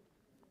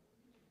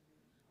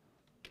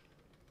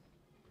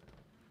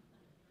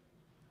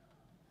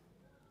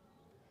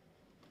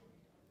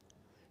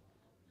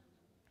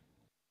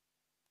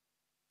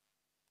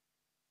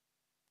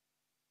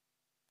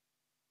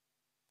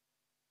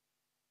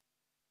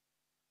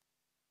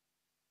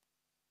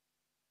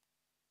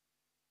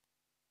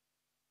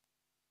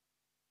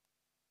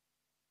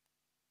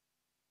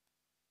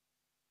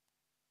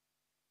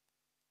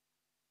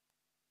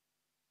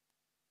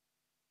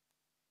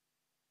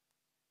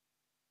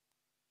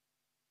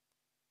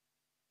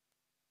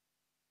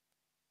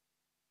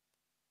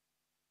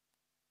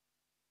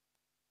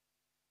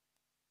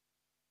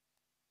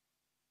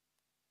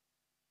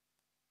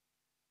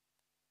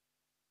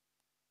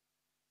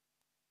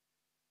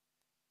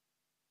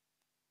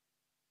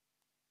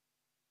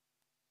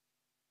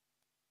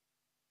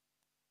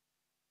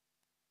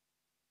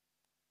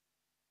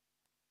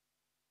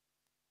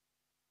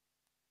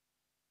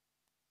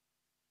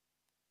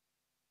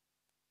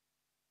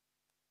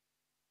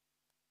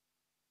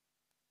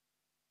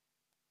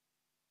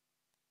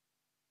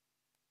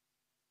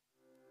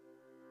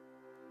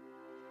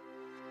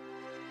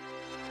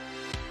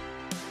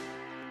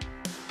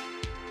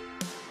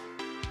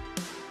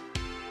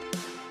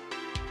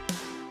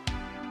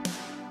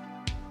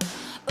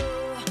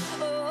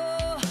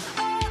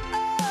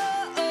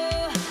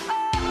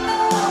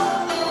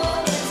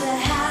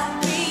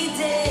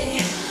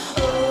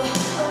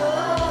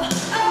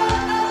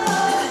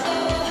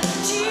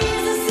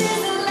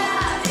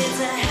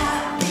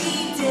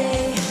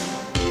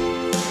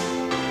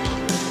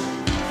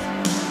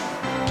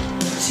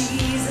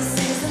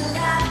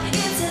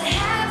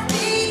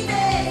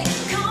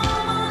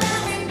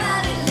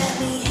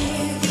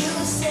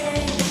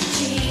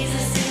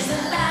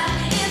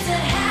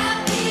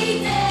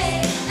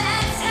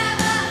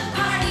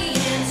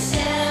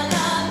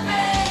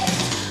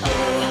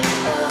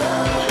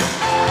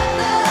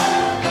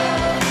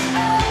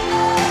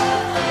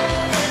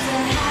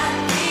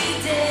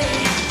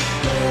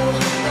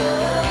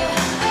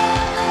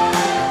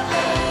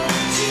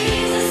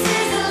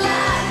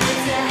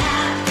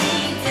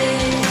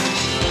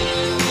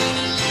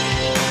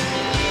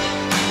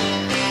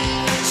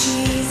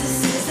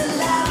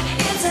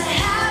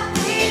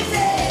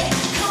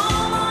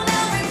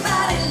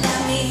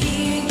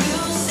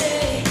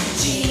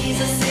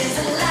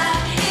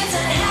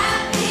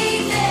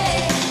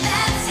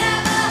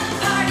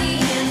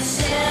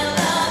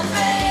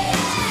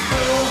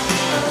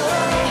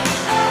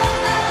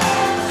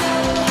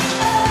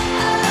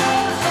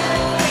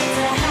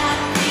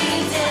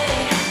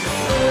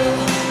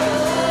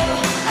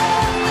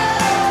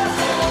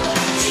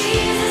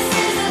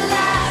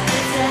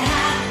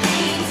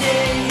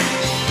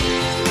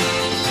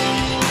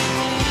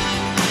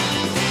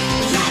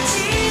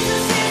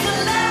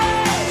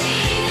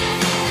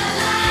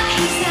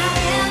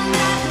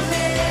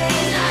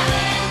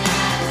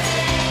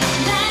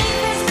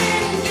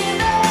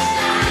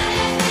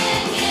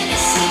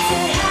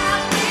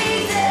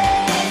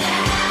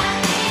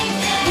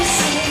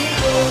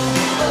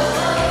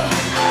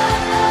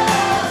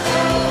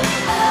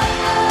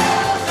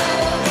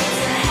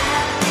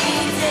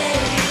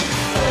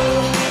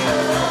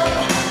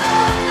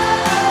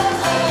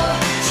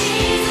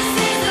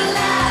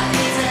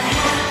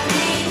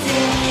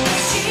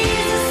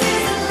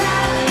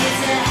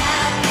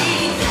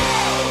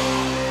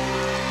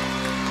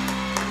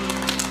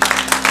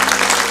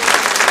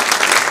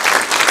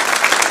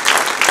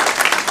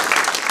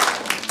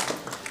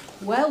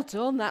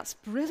 done. That's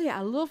brilliant.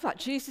 I love that.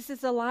 Jesus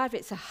is alive.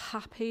 It's a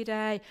happy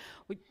day.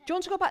 Do you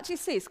want to go back to your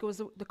seats?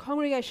 Because the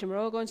congregation, we're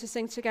all going to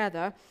sing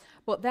together.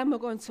 But then we're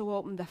going to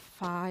open the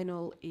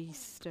final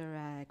Easter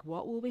egg.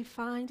 What will we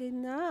find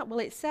in that? Well,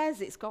 it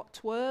says it's got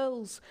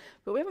twirls,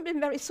 but we haven't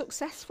been very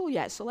successful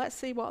yet, so let's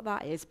see what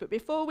that is. But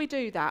before we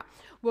do that,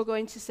 we're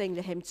going to sing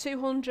the hymn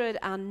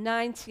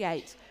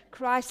 298,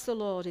 Christ the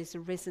Lord is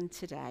risen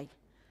today.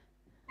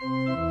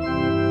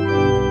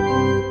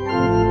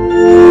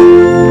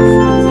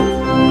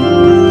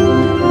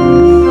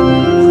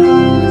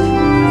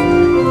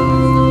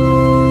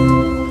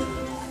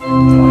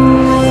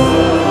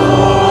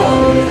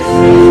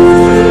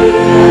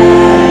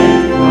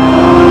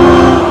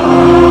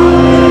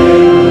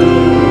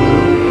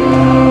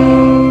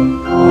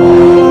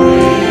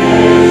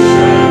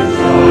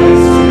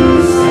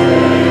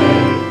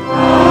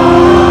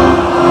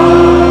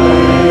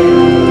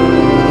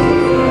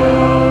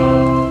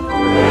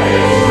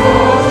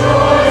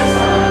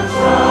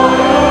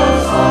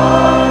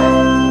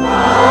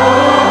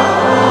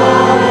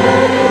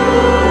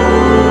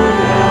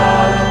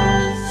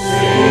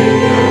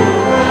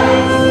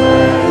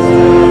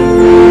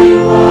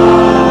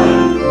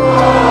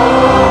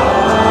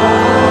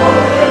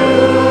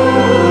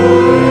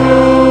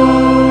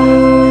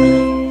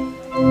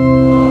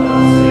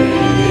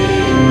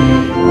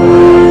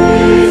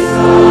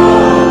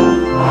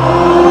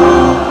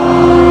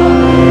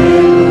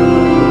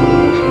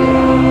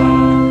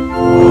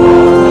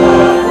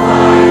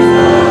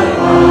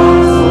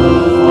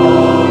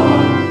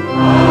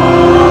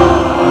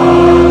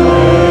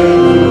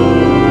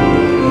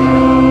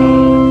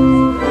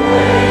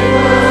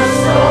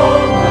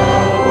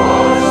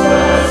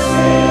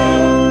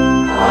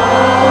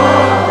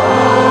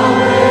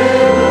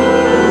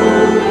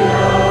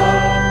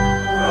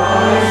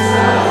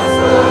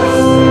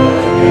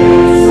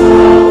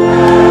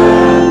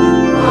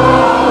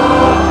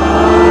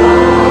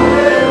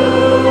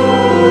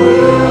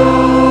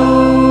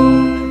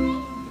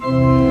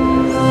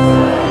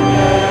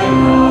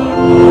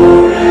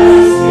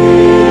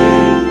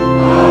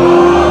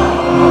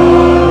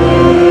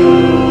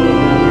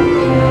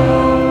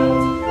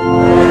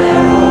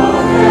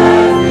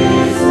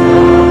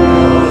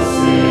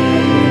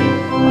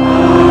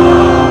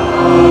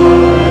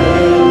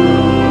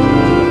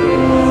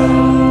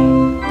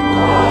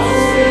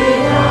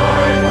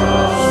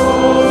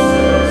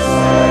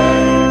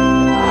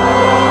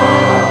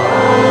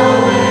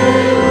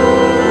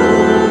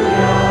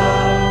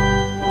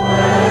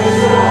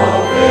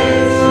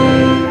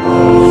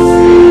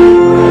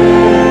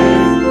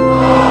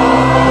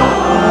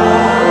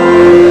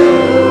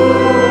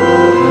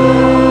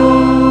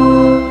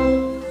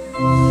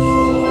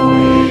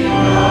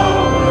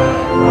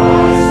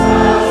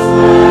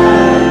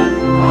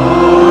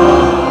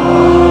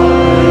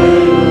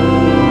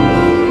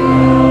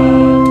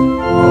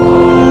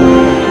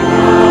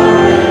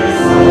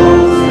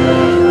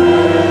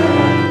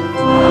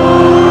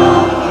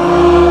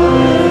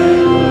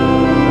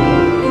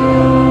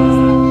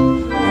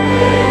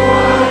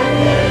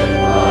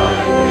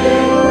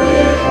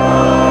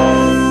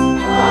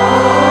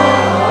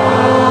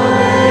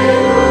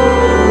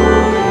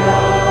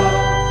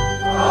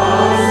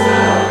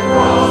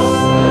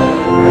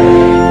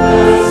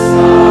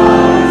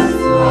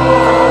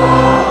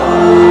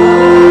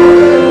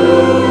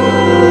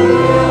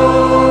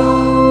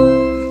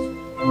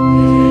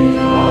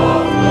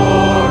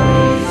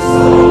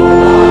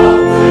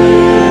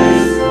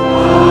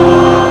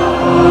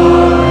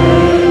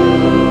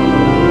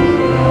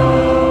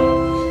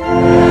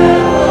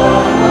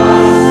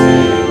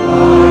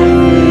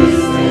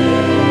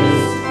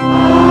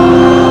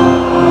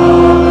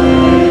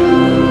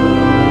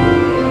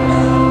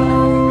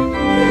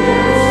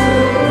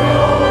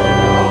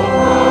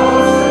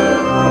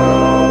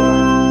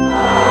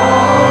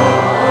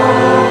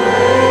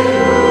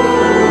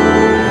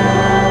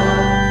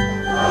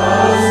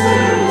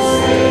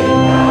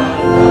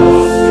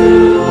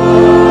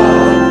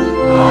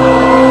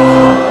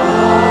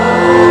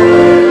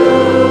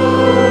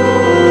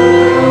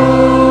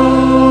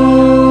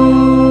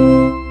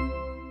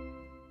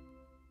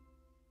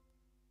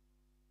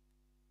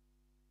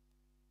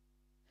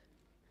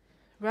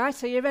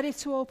 Right, are you ready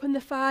to open the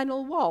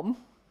final one?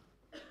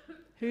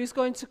 Who's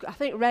going to, I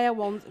think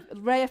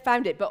Rhea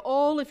found it, but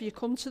all of you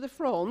come to the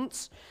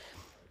front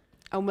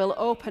and we'll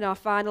open our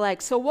final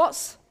egg. So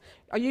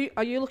are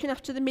you looking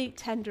after the meat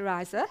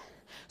tenderizer?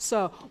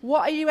 So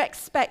what are you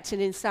expecting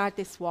inside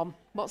this one?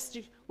 What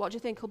do you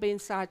think will be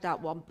inside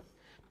that one?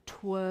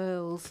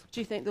 Twirls.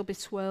 Do you think there'll be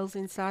twirls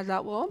inside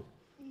that one?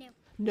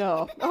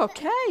 No.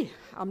 Okay.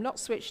 I'm not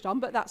switched on,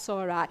 but that's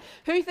all right.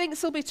 Who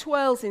thinks there'll be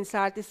twirls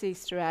inside this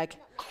Easter egg?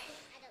 I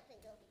don't think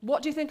so.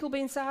 What do you think will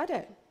be inside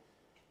it?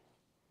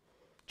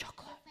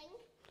 Chocolate.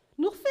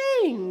 Nothing.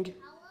 Nothing.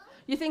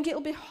 You think it'll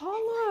be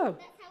hollow?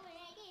 That's how an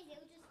egg is.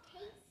 It'll just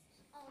taste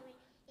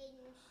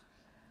orange.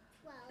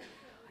 12.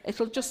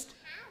 It'll just...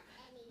 Have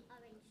any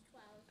orange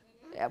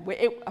 12 in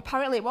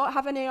apparently it won't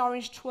have any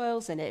orange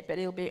twirls in it, but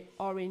it'll be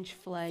orange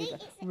flavour.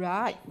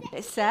 Right,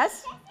 it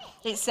says.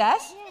 It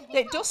says.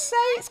 It does say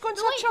it's going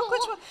to have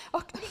chocolate.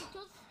 Okay.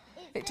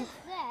 It does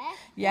there.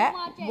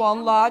 Yeah,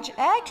 one large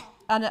egg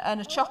and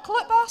a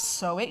chocolate bar,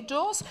 so it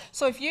does.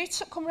 So if you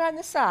come around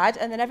the side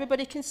and then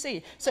everybody can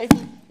see. So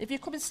if you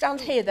come and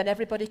stand here, then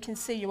everybody can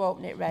see you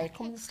open it, Ray.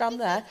 Come and stand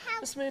there.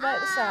 Just move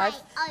out the side.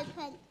 I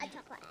open a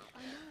chocolate egg.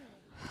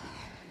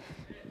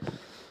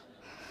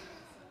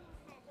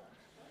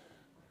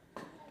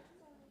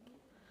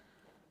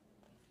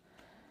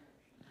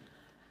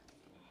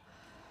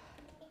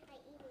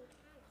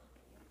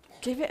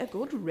 Give it a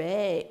good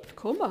rape.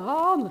 Come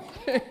on.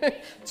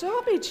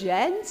 Don't be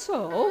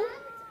gentle.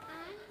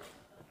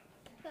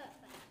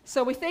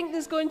 So we think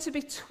there's going to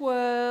be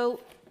twirl.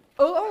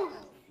 Oh,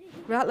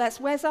 right,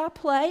 where's our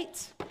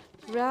plate?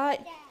 Right.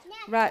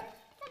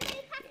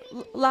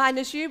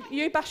 Linus,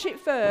 you bash it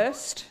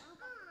first.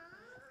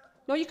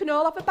 No, you can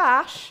all have a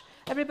bash.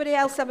 Everybody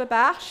else have a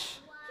bash.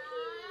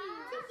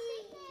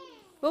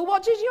 Well,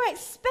 what did you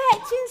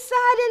expect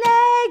inside an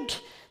egg?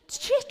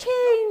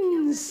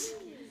 Chickens.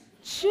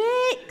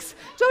 Chicks.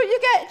 Don't you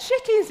get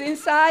chickens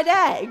inside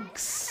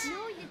eggs?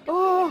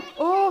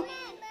 Oh.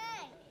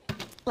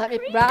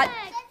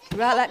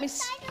 Let me.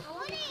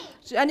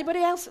 Anybody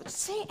else?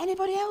 See,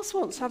 anybody else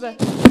wants to have a?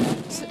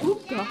 Oh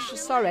gosh,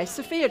 sorry,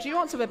 Sophia. Do you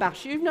want to have a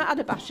bash? You've not had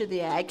a bash of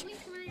the egg.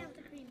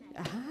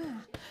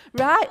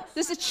 Right.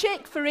 There's a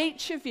chick for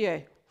each of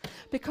you,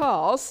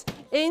 because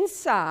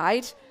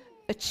inside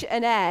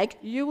an egg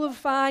you will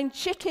find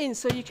chickens,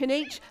 so you can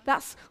each.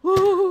 That's.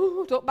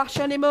 Ooh, don't bash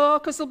anymore,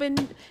 because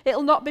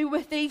it'll not be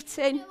worth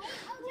eating.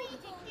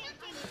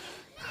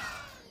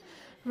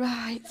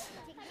 Right.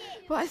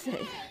 What is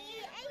it?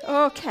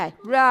 Okay,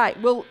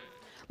 right, well,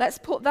 let's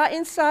put that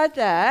inside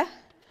there.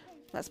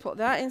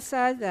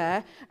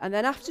 And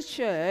then after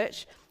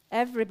church,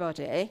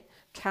 everybody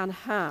can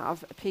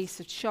have a piece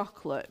of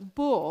chocolate.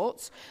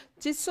 But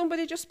did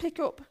somebody just pick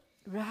up?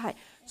 Right,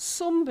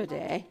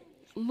 somebody,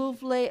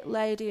 lovely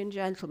lady and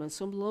gentleman,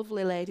 some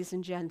lovely ladies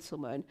and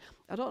gentlemen,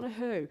 I don't know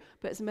who,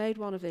 but has made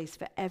one of these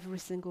for every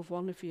single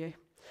one of you.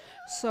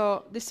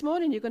 So this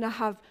morning you're going to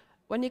have,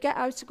 when you get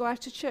out to go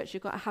out to church,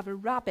 you've got to have a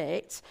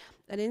rabbit,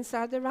 and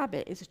inside the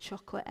rabbit is a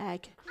chocolate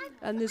egg.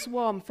 And there's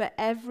one for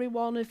every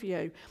one of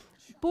you.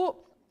 But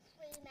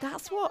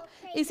that's what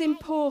is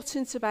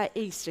important about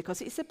Easter,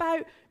 because it's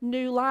about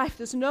new life.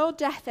 There's no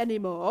death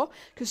anymore,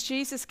 because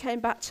Jesus came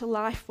back to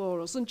life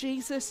for us. And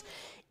Jesus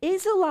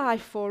is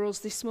alive for us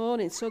this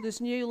morning. So there's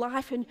new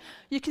life, and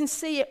you can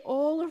see it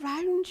all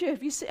around you.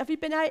 Have you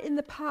been out in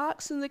the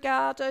parks and the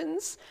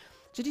gardens?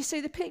 Did you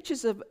see the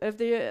pictures of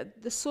the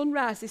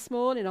sunrise this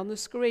morning on the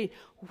screen?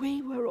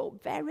 We were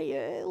up very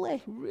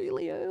early,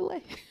 really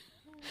early.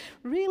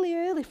 Really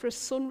early for a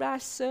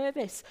sunrise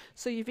service.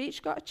 So you've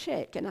each got a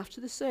chick, and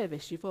after the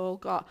service you've all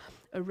got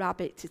a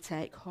rabbit to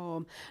take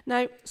home.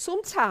 Now,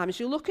 sometimes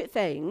you look at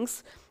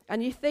things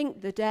and you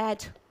think they're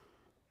dead.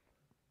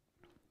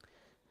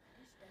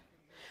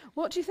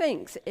 What do you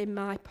think's in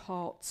my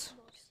pot?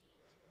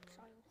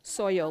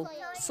 Soil.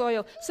 So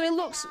it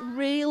looks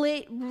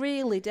really,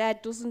 really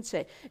dead, doesn't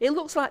it? It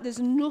looks like there's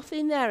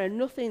nothing there and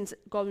nothing's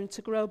going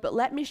to grow. But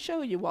let me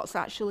show you what's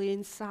actually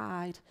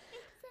inside.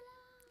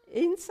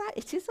 Inside,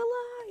 it is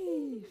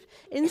alive.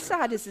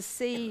 Inside is a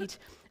seed.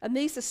 And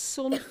these are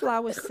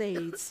sunflower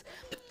seeds.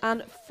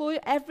 And for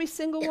every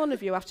single one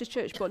of you after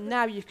church, but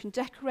now you can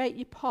decorate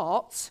your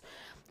pot.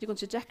 You're going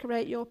to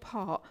decorate your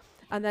pot.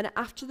 And then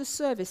after the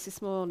service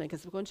this morning,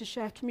 because we're going to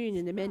share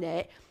communion in a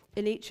minute,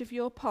 in each of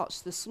your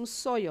pots there's some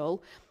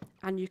soil,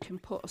 and you can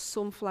put a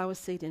sunflower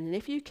seed in. And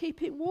if you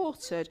keep it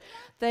watered,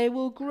 they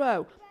will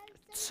grow.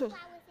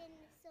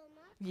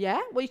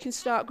 Yeah, well, you can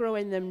start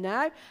growing them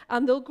now,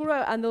 and they'll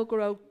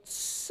grow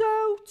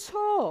so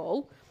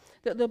tall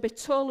that they'll be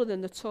taller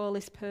than the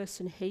tallest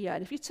person here.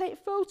 And if you take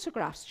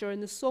photographs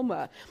during the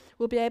summer,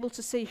 we'll be able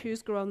to see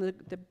who's grown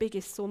the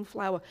biggest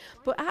sunflower.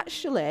 But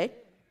actually,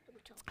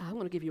 I'm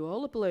going to give you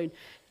all a balloon.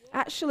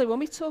 Actually, when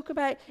we talk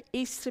about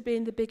Easter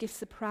being the biggest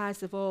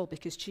surprise of all,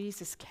 because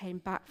Jesus came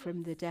back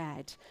from the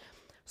dead,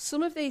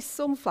 some of these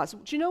sunflowers,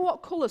 do you know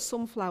what colour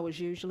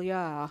sunflowers usually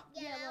are?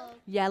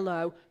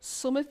 Yellow.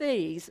 Some of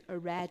these are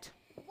red.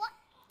 What?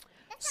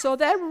 So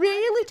they're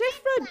really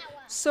different.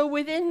 So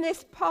within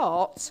this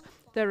pot,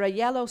 there are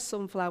yellow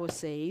sunflower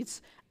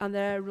seeds and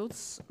there are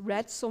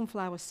red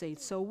sunflower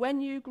seeds. So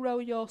when you grow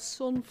your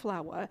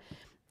sunflower,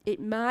 it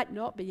might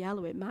not be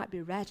yellow, it might be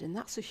red, and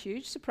that's a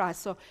huge surprise.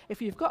 So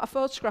if you've got a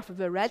photograph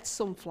of a red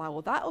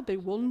sunflower, that'll be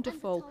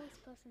wonderful. I'm the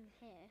tallest person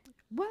here.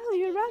 Well,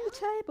 you're around the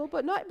table,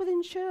 but not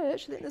within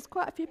church. I think there's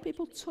quite a few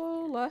people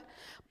taller.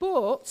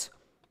 But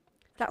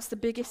that's the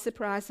biggest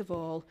surprise of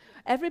all.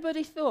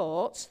 Everybody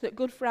thought that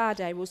Good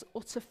Friday was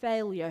utter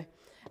failure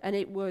and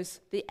it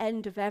was the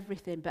end of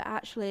everything, but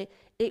actually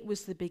it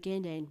was the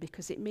beginning,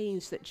 because it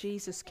means that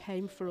Jesus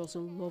came for us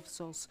and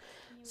loves us.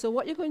 So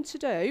what you're going to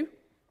do,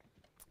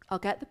 I'll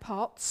get the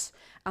pots,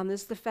 and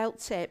there's the felt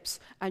tips,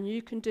 and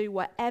you can do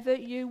whatever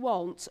you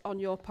want on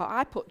your pot.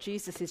 I put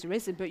Jesus is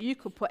risen, but you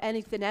could put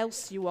anything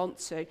else you want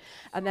to.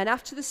 And then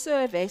after the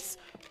service,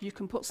 you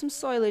can put some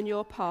soil in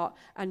your pot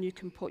and you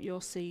can put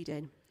your seed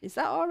in. Is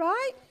that all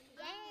right?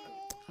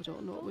 I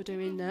don't know what we're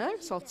doing now,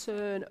 so I'll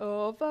turn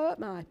over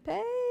my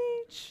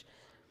page.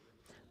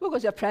 We're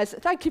going to have prayer.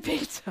 Thank you,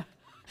 Peter.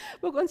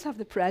 We're going to have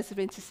the prayers of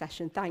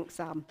intercession. Thanks,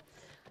 Anne.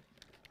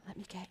 Let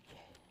me get you.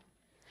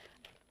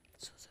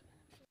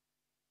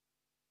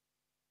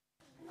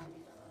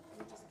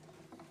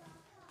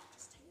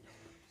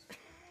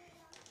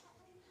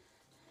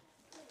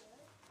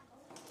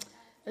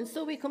 And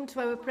so we come to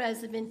our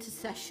prayers of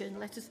intercession.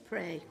 Let us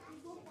pray.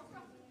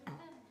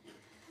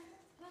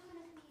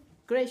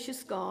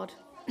 Gracious God,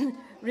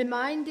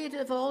 reminded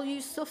of all you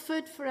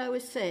suffered for our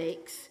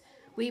sakes,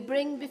 we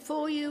bring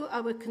before you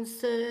our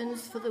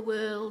concerns for the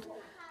world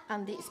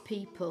and its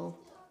people.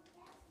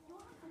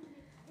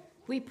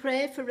 We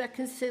pray for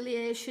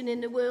reconciliation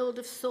in a world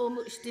of so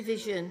much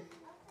division,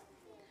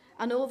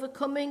 an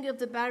overcoming of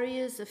the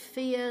barriers of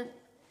fear,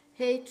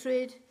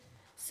 hatred,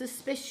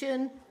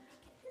 suspicion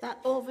that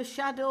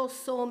overshadow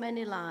so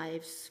many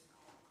lives.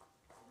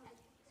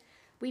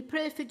 We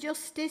pray for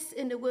justice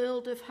in a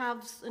world of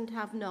haves and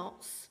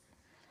have-nots,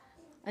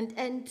 an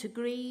end to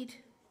greed,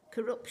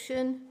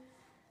 corruption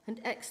and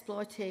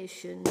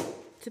exploitation,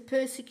 to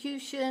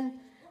persecution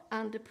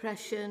and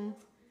oppression,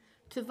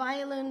 to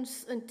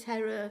violence and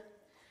terror,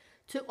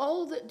 to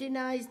all that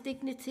denies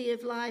dignity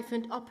of life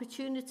and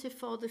opportunity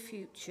for the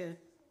future.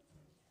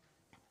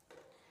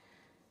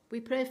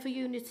 We pray for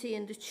unity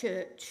in the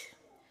church,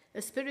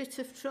 a spirit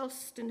of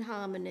trust and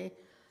harmony,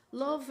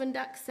 love and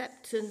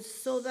acceptance,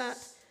 so that,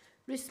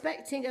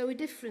 respecting our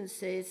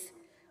differences,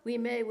 we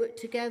may work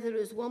together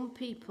as one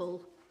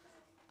people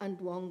and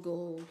one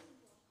goal.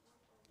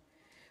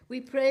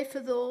 We pray for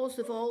those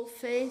of all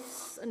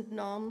faiths and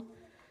none,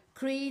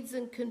 creeds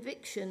and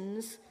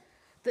convictions,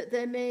 that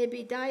there may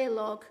be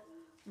dialogue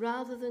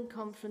rather than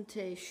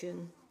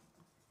confrontation.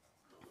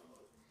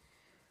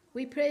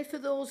 We pray for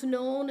those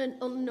known and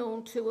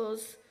unknown to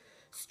us,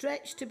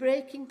 stretched to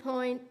breaking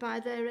point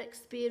by their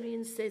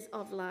experiences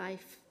of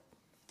life,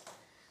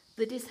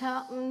 the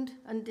disheartened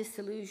and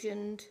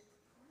disillusioned,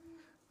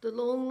 the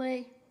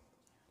lonely,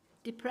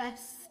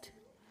 depressed,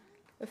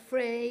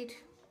 afraid,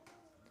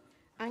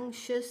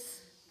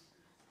 anxious,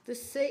 the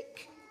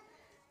sick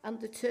and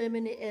the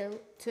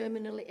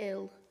terminally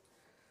ill,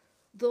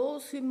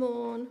 those who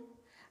mourn,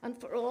 and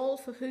for all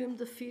for whom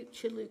the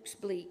future looks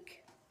bleak.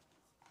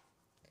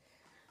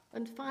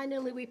 And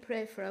finally, we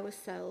pray for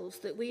ourselves,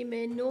 that we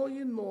may know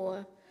you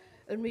more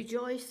and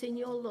rejoice in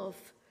your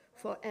love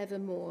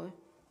forevermore.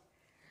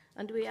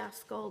 And we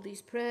ask all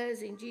these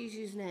prayers in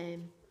Jesus'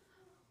 name.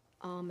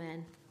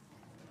 Amen.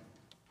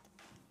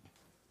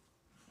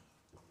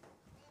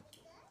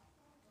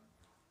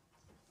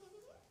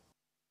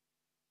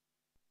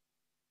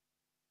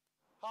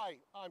 Hi,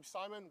 I'm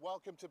Simon.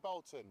 Welcome to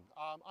Bolton.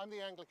 I'm the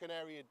Anglican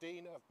Area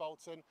Dean of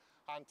Bolton,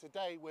 and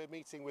today we're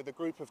meeting with a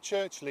group of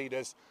church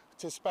leaders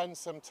to spend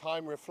some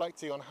time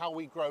reflecting on how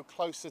we grow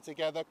closer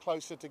together,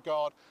 closer to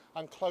God,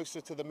 and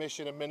closer to the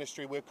mission and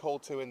ministry we're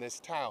called to in this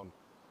town.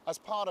 As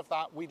part of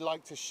that, we'd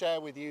like to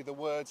share with you the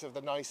words of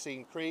the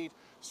Nicene Creed,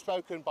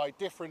 spoken by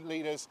different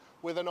leaders,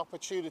 with an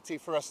opportunity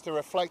for us to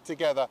reflect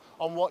together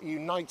on what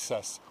unites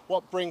us,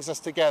 what brings us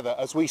together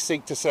as we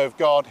seek to serve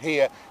God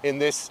here in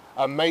this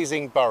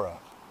amazing borough.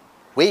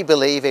 We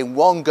believe in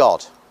one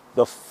God,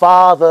 the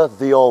Father,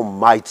 the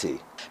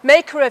Almighty,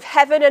 Maker of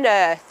heaven and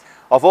earth,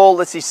 of all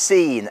that is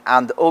seen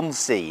and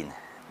unseen.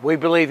 We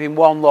believe in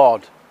one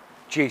Lord,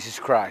 Jesus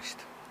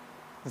Christ,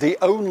 the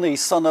only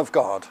Son of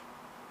God,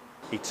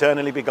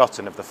 eternally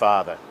begotten of the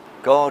Father,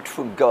 God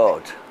from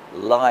God,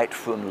 light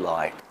from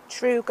light,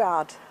 true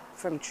God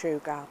from true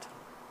God,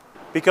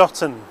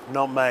 begotten,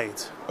 not made,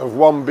 of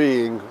one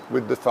being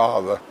with the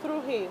Father.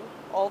 Through him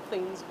all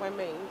things were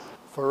made.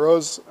 For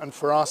us and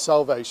for our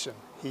salvation,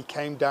 he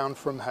came down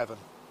from heaven.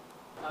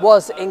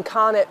 Was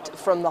incarnate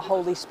from the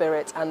Holy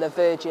Spirit and the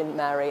Virgin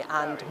Mary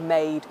and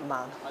made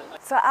man.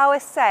 For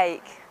our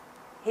sake,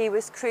 he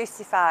was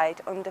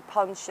crucified under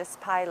Pontius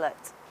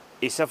Pilate.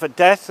 He suffered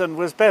death and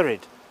was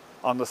buried.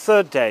 On the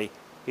third day,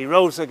 he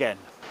rose again.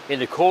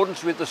 In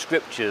accordance with the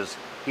Scriptures,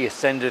 he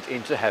ascended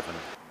into heaven.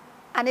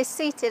 And is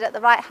seated at the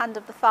right hand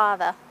of the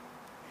Father.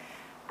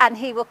 And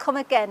he will come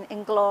again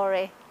in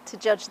glory to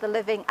judge the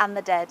living and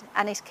the dead,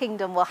 and his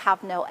kingdom will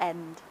have no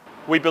end.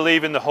 We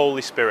believe in the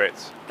Holy Spirit,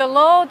 the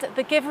Lord,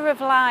 the giver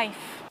of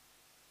life,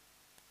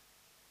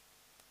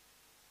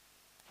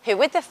 who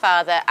with the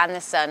Father and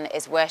the Son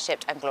is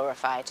worshipped and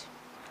glorified,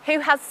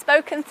 who has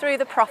spoken through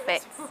the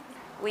prophets.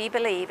 We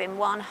believe in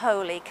one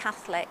holy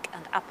Catholic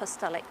and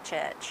Apostolic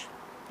Church.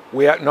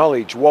 We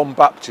acknowledge one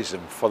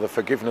baptism for the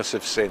forgiveness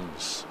of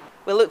sins.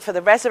 We look for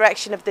the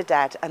resurrection of the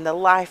dead and the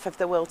life of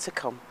the world to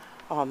come.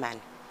 Amen.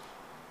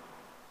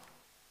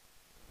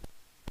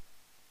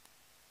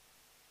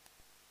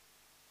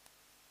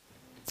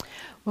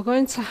 We're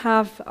going to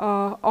have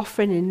our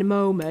offering in a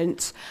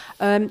moment.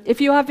 If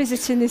you are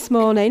visiting this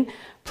morning,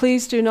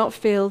 please do not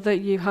feel that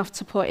you have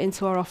to put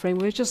into our offering.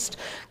 We're just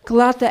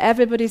glad that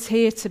everybody's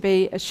here to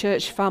be a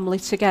church family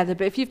together.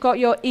 But if you've got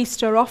your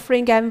Easter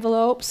offering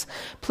envelopes,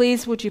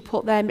 please would you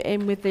put them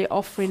in with the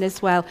offering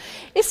as well.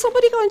 Is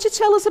somebody going to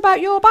tell us about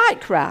your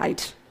bike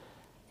ride?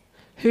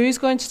 Who's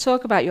going to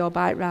talk about your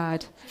bike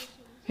ride?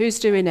 Who's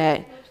doing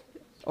it?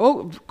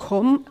 Oh,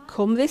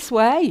 come this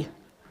way.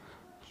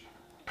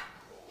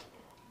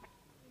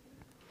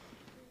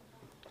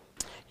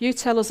 You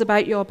tell us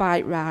about your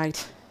bike ride.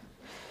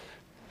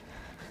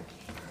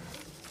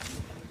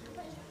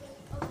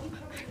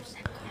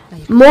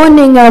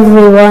 Morning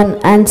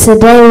everyone, and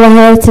today we're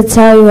here to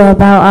tell you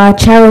about our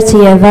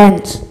charity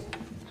event.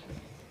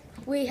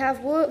 We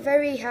have worked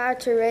very hard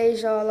to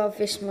raise all of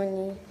this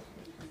money.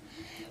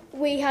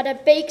 We had a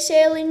bake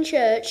sale in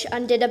church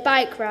and did a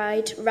bike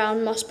ride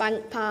round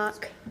Mossbank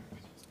Park.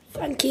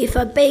 Thank you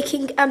for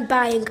baking and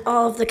buying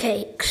all of the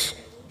cakes.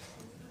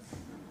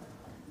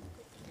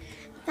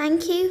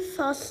 Thank you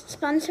for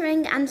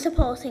sponsoring and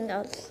supporting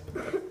us.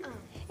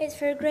 It's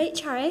for a great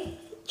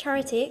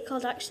charity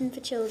called Action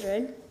for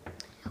Children.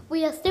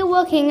 We are still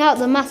working out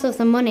the math of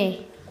the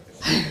money.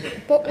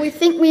 But we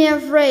think we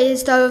have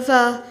raised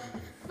over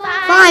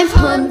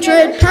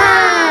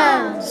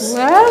 £500.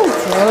 Well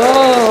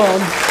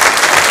done.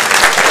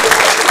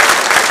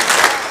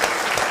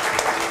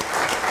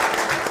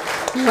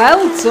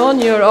 Well done,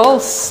 you're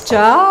all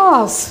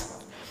stars.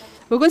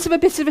 We're going to have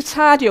a bit of a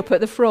tidy up at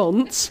the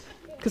front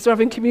because we're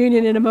having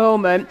communion in a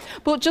moment.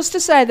 But just to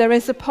say, there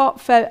is a pot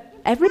for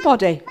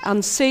everybody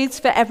and seeds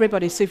for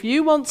everybody. So if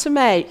you want to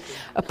make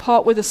a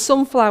pot with a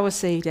sunflower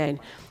seed in,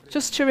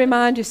 just to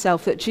remind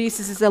yourself that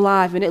Jesus is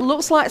alive, and it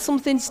looks like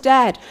something's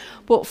dead,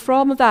 but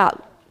from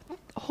that,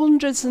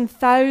 hundreds and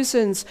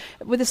thousands,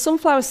 with a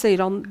sunflower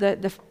seed on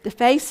the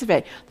face of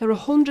it, there are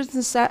hundreds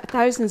and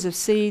thousands of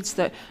seeds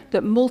that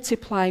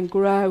multiply and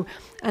grow.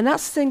 And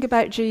that's the thing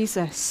about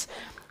Jesus.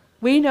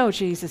 We know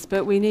Jesus,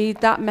 but we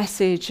need that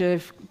message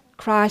of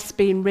Christ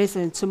being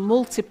risen to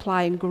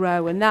multiply and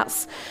grow, and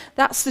that's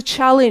the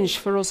challenge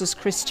for us as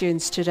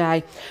Christians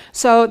today.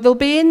 So they'll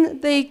be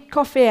in the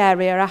coffee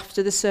area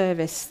after the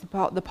service,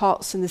 the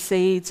pots and the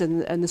seeds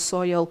and the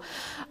soil.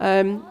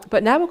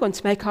 But now we're going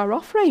to make our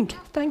offering.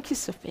 Thank you,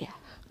 Sophia.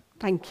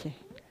 Thank you.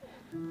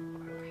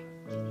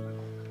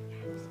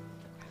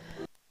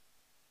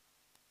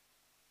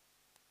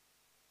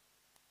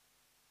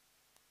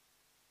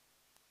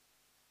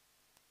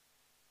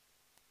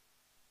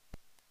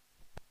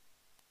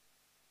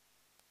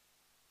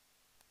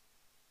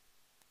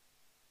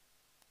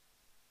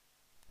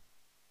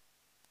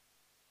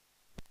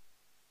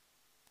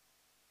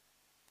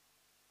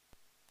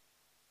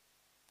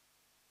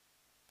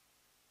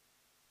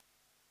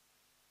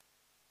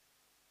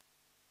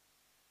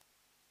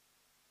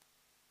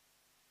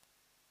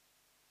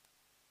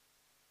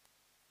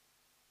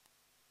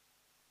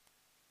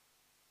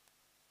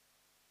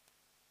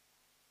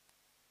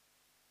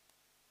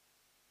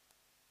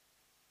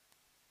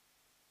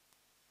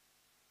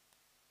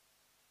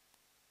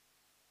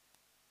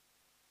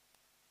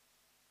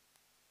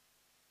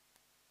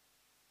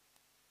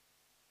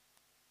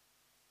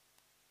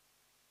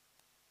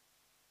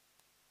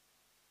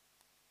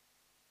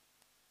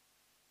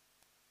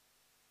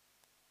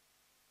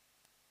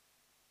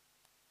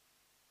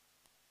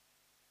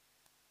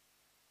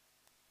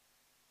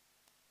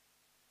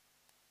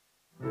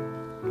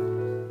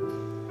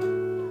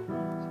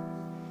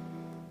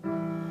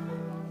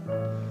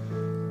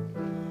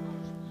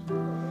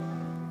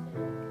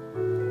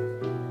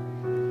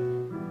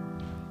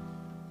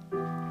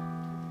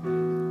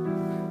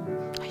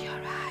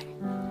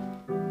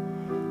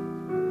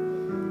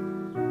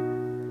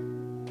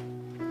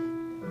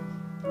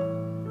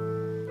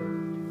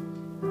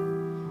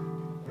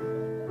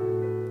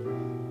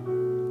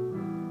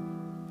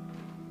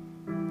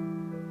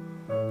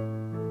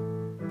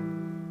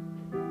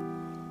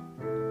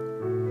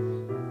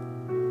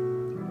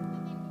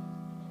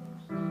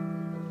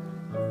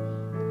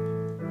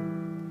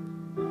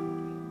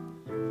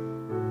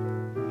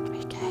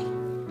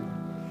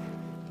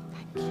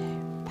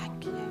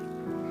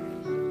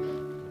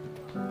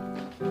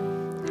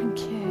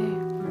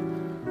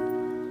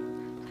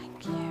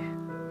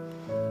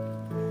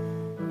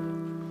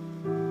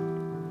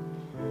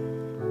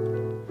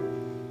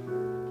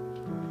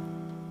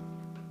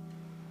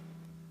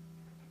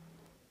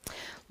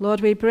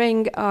 Lord, we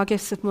bring our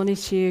gifts of money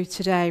to you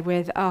today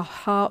with our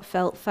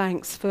heartfelt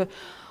thanks for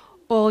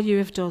all you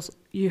have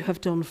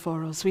done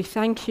for us. We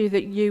thank you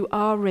that you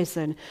are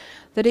risen,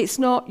 that it's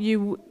not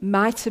you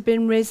might have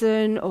been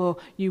risen or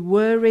you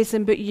were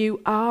risen, but you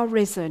are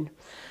risen.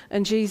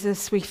 And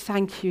Jesus, we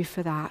thank you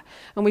for that.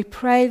 And we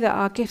pray that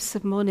our gifts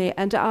of money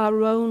and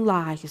our own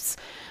lives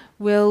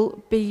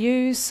will be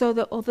used so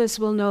that others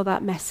will know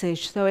that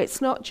message. So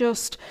it's not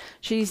just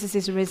Jesus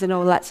is risen,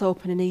 oh, let's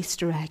open an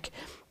Easter egg.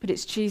 But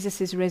it's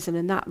Jesus is risen,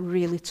 and that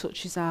really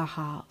touches our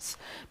hearts.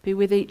 Be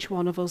with each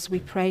one of us, we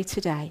pray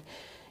today.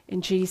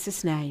 In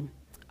Jesus' name,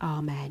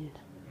 amen.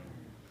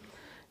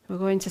 We're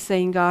going to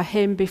sing our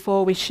hymn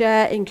before we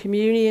share in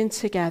communion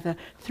together.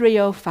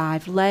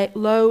 305,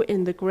 Low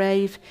in the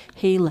Grave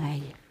He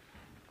Lay.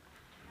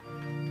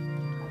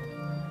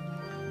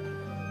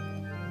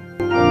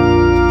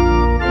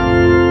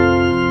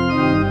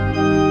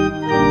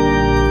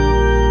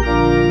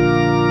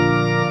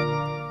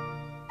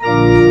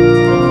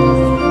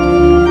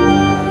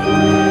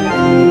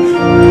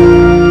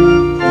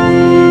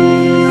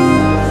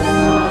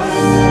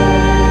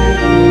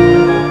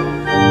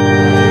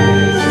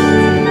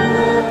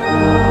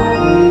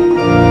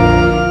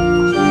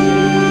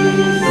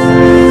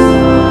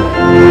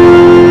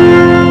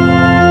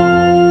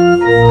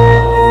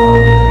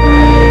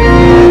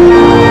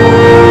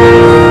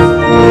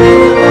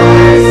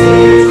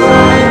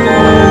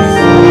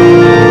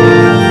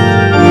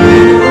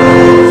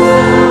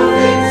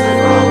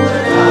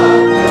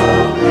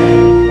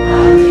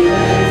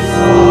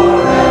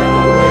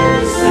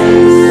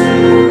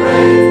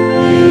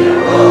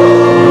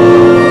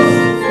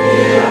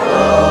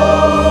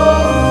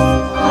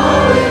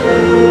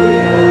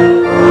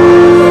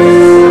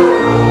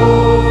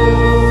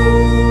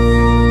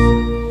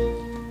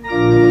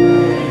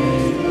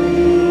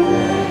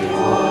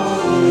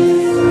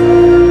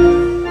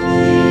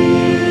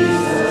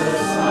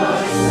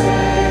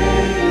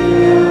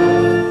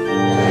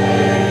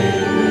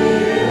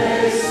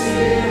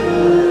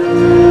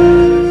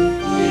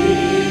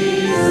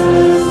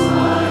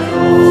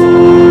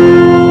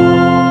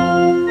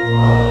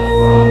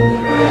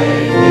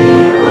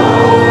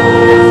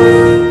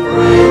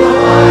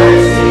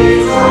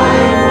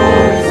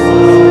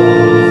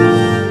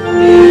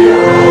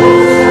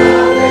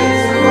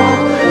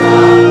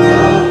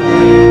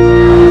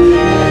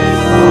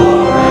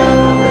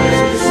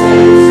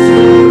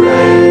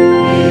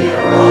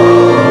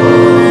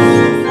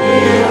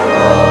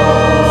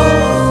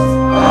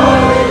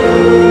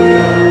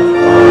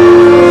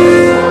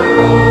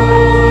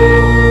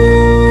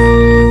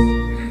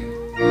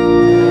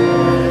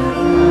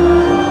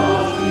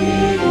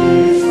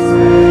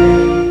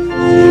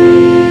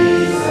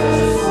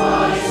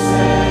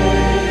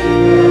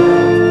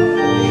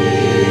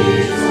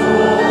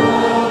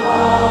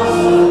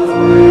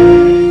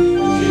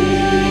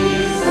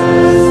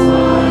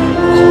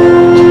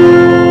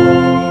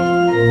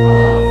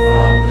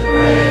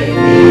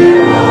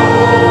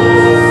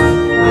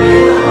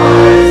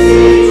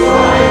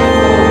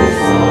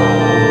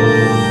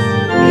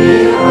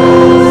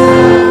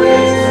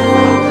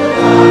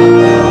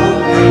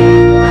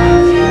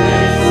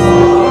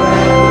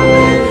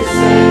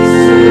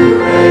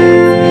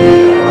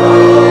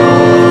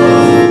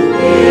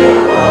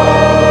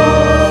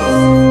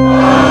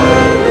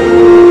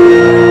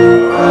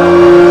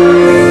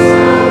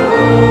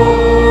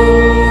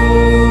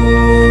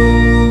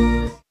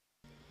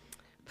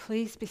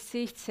 Please be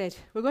seated.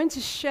 We're going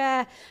to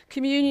share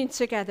communion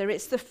together.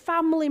 It's the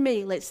family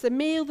meal. It's the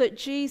meal that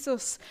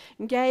Jesus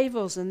gave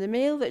us and the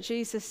meal that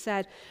Jesus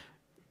said,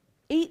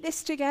 eat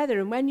this together,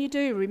 and when you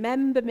do,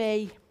 remember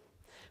me.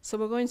 So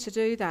we're going to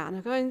do that. And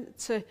I'm going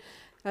to,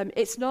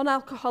 it's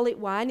non-alcoholic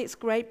wine, it's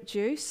grape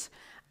juice,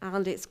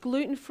 and it's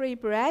gluten-free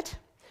bread.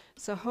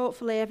 So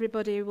hopefully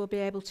everybody will be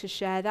able to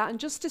share that. And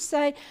just to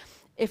say,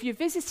 if you're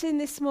visiting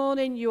this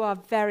morning, you are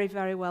very,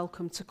 very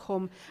welcome to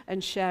come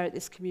and share at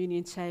this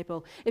communion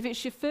table. If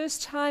it's your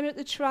first time at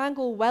the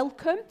Triangle,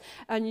 welcome,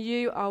 and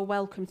you are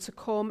welcome to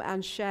come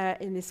and share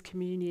in this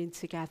communion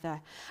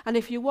together. And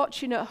if you're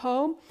watching at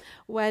home,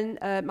 when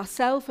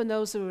myself and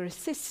those who are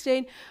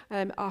assisting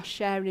are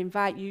sharing,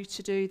 invite you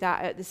to do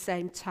that at the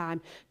same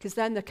time, because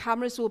then the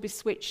cameras will be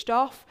switched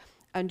off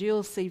and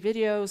you'll see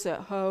videos at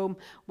home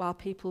while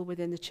people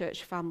within the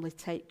church family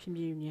take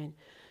communion.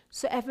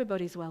 So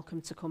everybody's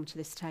welcome to come to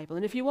this table.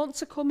 And if you want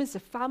to come as a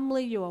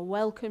family, you are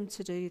welcome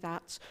to do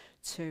that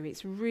too.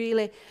 It's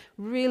really,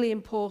 really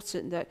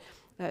important that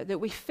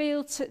we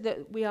feel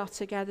that we are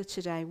together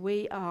today.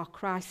 We are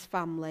Christ's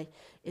family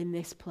in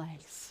this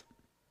place.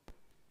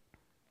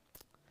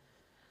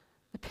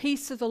 The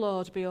peace of the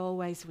Lord be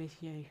always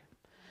with you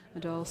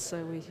and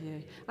also with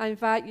you. I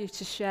invite you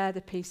to share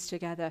the peace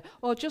together,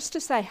 or just to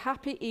say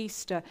Happy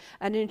Easter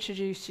and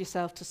introduce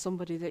yourself to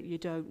somebody that you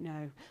don't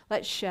know.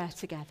 Let's share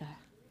together.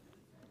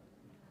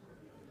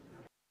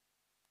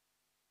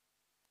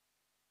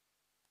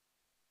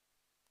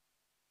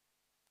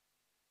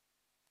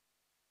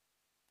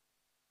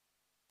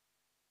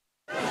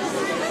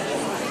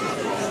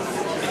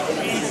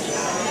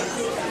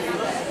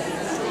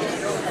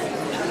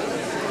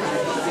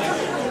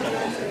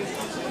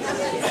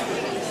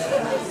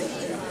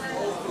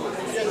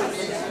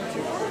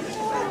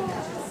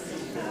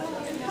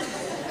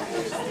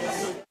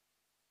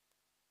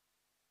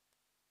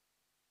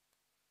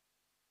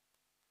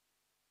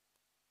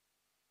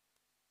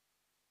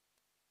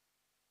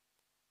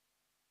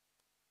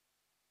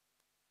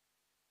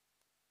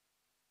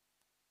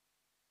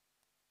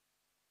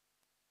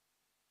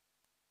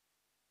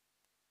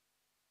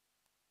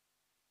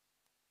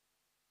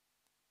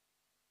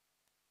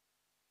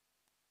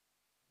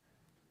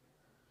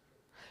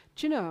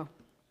 Do you know,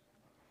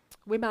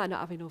 we might not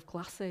have enough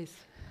glasses.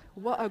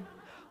 What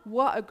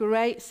What a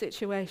great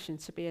situation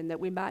to be in, that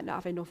we might not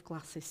have enough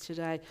glasses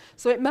today.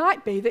 So it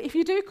might be that if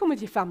you do come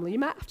with your family, you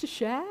might have to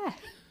share.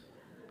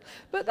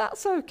 But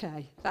that's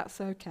okay. That's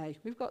okay.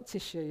 We've got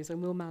tissues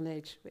and we'll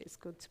manage. But it's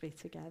good to be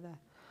together.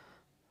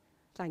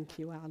 Thank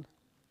you, Anne.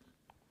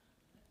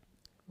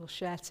 We'll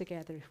share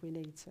together if we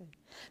need to.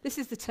 This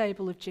is the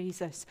table of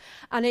Jesus.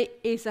 And it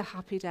is a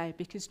happy day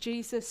because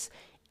Jesus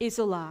is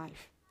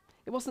alive.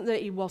 It wasn't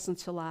that he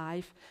wasn't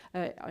alive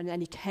and then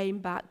he came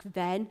back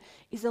then.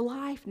 He's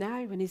alive now,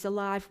 and he's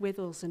alive with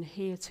us and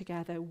here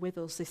together with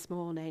us this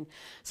morning.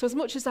 So as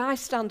much as I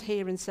stand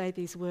here and say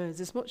these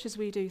words, as much as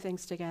we do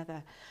things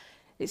together,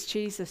 it's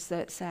Jesus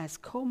that says,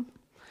 come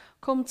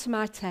to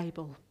my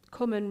table.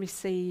 Come and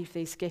receive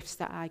these gifts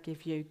that I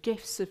give you,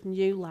 gifts of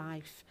new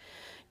life,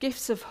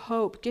 gifts of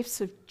hope, gifts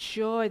of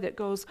joy that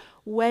goes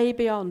way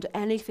beyond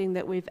anything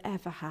that we've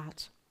ever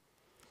had.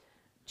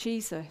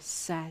 Jesus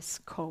says,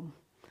 come.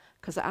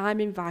 Because I'm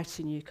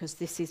inviting you, because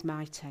this is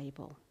my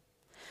table.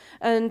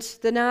 And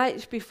the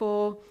night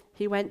before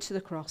he went to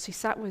the cross, he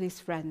sat with his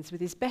friends,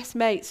 with his best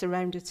mates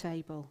around a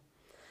table.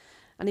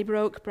 And he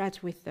broke bread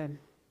with them.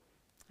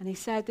 And he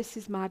said, this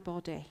is my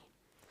body.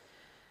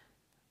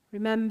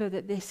 Remember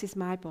that this is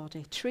my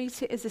body.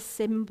 Treat it as a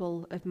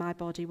symbol of my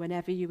body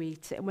whenever you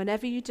eat it. And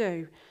whenever you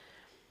do,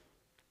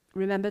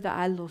 remember that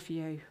I love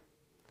you.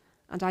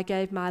 And I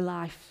gave my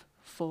life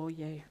for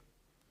you.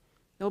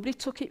 Nobody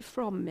took it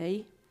from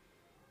me.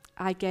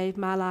 I gave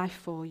my life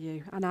for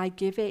you, and I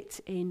give it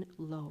in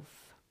love.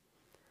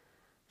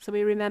 So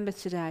we remember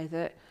today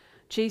that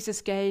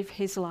Jesus gave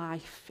his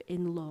life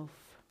in love.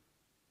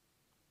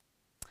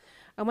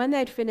 And when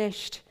they'd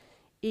finished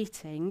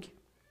eating,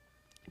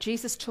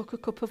 Jesus took a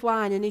cup of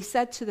wine and he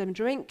said to them,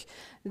 drink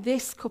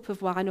this cup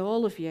of wine,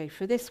 all of you,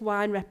 for this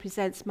wine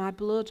represents my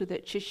blood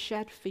that is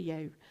shed for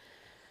you.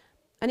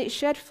 And it's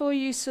shed for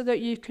you so that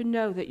you can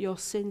know that your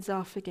sins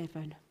are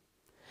forgiven.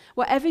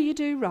 Whatever you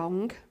do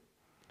wrong,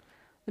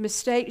 the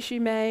mistakes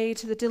you made,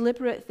 the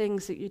deliberate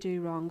things that you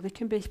do wrong, they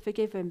can be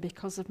forgiven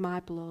because of my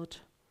blood.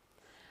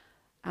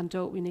 And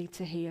don't we need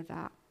to hear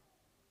that?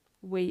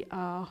 We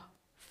are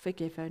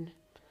forgiven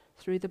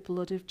through the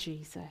blood of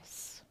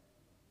Jesus.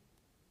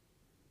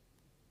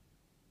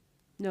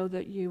 Know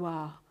that you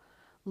are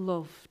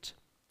loved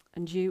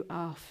and you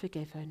are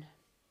forgiven.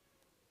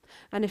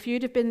 And if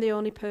you'd have been the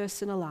only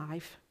person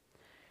alive,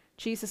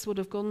 Jesus would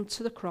have gone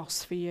to the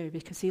cross for you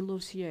because he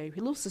loves you. He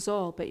loves us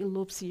all, but he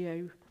loves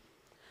you.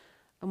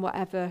 And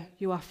whatever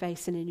you are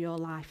facing in your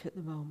life at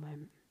the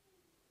moment.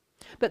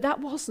 But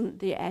that wasn't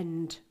the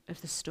end of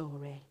the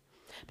story.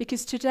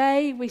 Because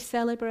today we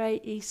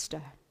celebrate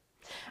Easter.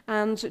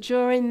 And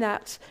during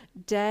that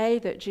day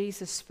that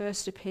Jesus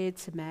first appeared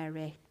to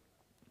Mary,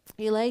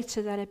 he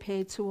later then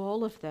appeared to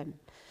all of them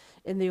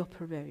in the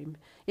upper room.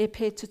 He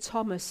appeared to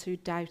Thomas, who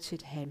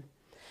doubted him.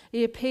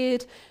 He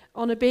appeared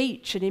on a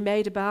beach and he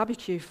made a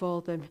barbecue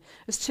for them.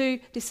 As two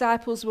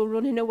disciples were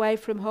running away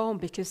from home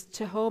because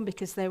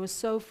they were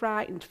so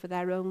frightened for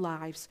their own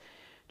lives,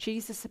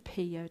 Jesus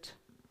appeared.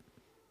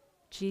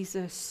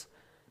 Jesus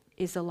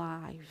is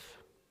alive.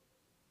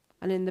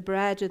 And in the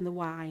bread and the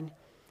wine,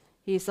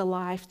 he is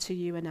alive to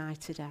you and I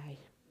today.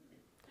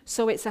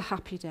 So it's a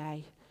happy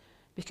day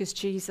because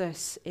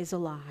Jesus is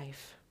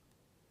alive.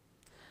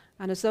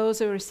 And as those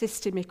who are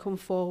assisting me come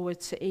forward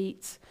to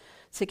eat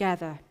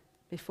together,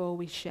 before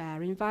we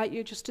share, I invite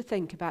you just to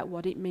think about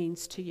what it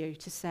means to you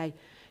to say,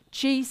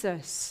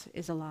 Jesus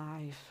is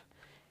alive.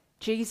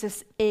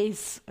 Jesus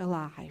is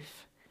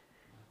alive.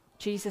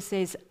 Jesus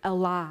is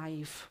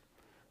alive,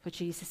 for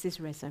Jesus is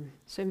risen.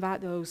 So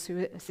invite those who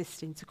are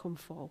assisting to come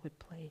forward,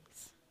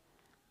 please.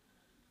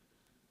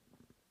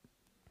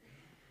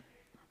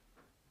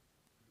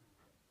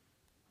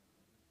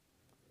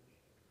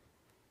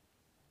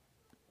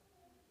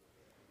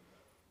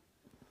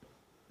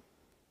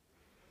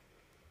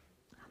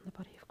 The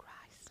body of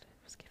Christ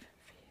was given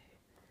for you.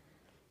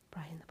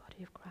 Brian, the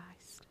body of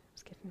Christ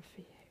was given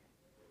for you.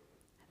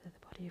 And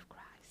the body of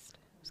Christ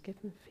was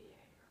given for you.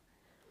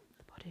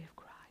 The body of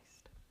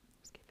Christ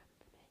was given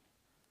for me.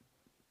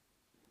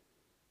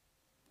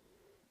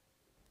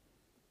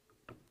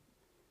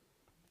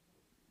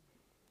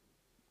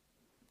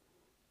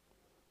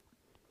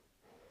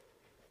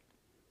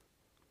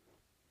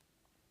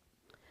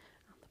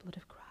 And the blood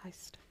of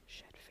Christ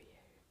shed for you.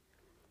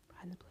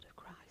 Brian, the blood of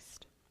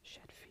Christ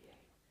shed for you.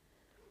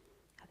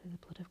 The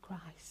blood of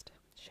Christ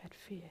shed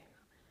for you.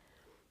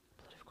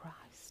 The blood of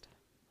Christ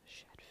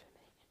shed for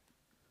me.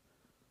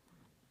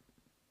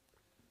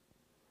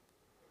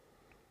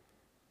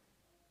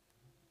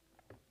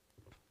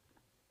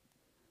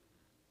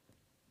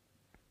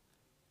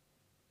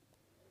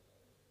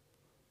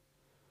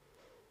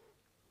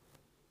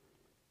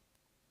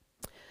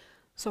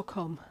 So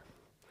come,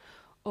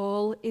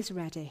 all is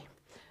ready,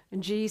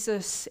 and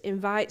Jesus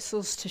invites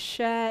us to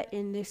share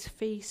in this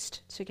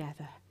feast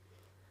together.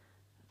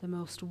 The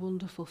most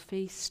wonderful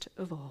feast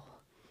of all.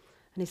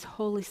 And his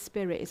Holy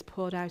Spirit is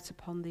poured out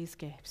upon these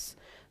gifts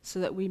so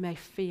that we may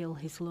feel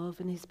his love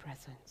and his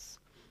presence.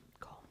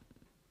 Come.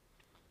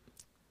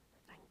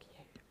 Thank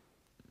you.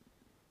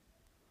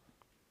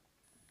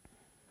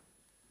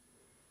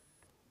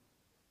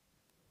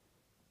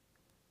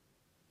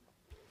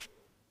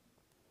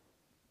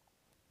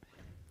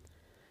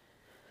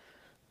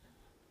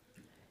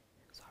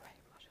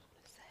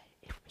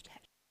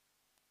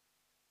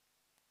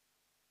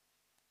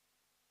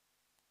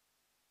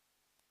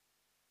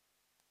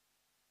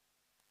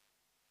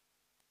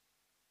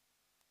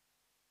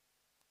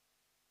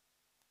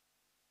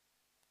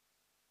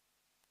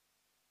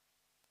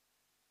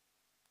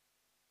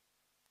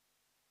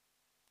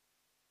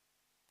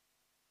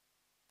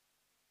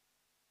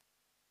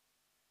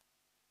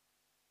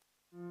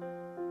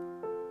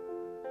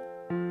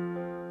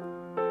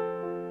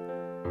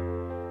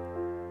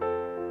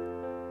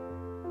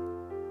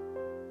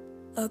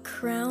 A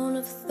crown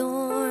of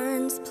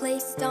thorns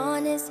placed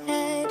on his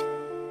head.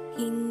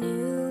 He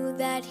knew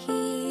that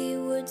he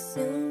would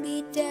soon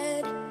be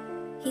dead.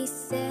 He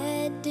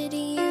said, "Did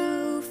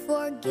you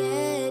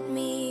forget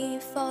me,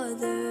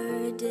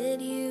 Father, did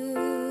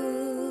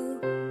you?"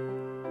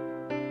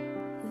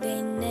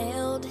 They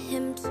nailed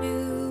him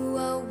to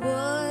a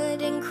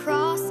wooden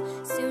cross.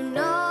 Soon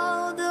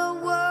all the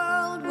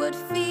world would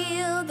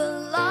feel the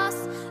loss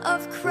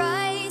of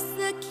Christ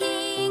the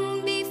King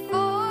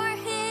before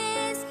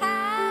his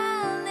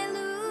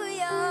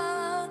hallelujah.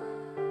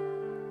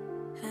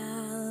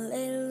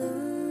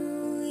 Hallelujah,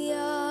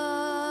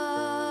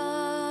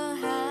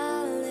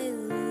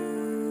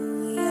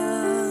 hallelujah,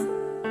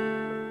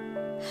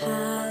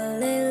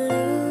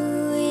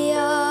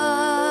 hallelujah,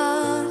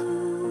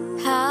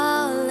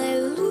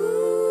 hallelujah.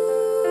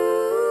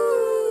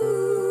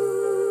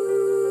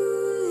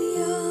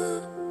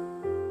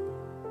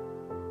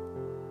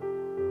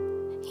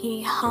 He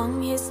hung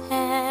his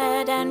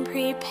head and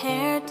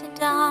prepared to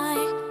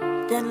die,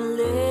 then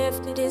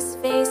lifted his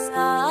face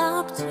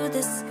up to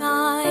the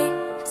sky,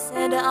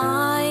 said,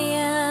 "I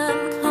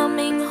am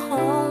coming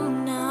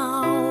home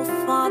now,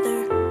 Father,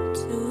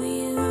 to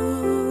you."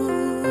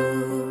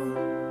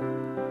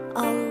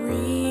 A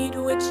reed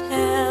which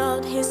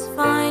held his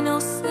final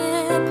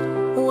sip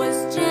was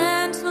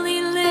gently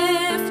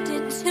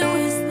lifted to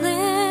his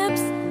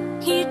lips.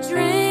 He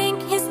drank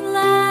his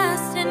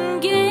last and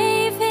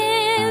gave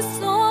his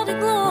soul to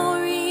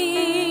glory.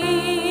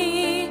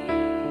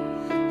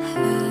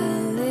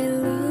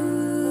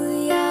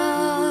 Hallelujah,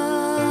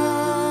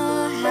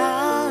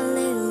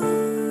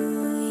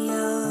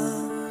 hallelujah,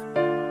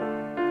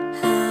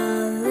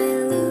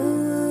 hallelujah,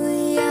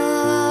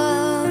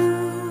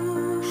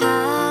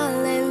 hallelujah.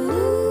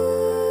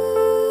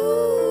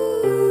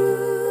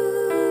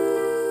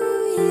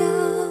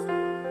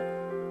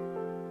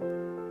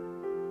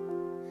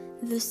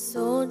 The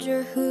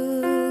soldier who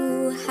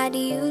had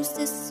used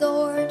his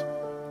sword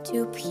to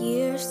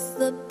pierce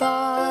the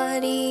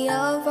body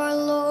of our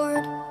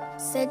Lord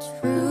said,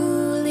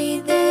 "Truly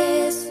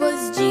this was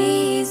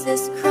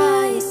Jesus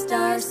Christ,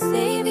 our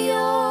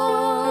Savior."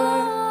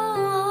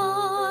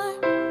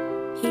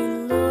 He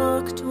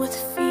looked with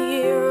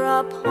fear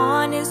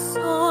upon his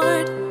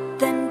sword,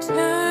 then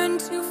turned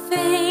to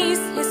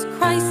face his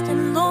Christ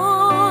and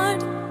Lord,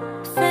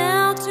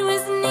 fell to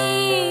his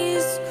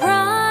knees,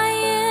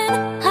 crying,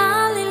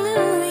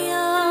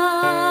 "Hallelujah,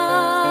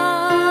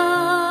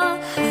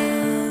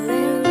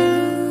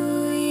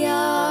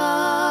 hallelujah,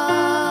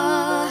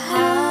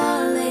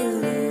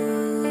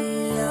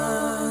 hallelujah,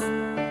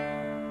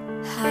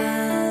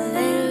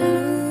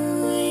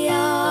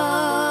 hallelujah,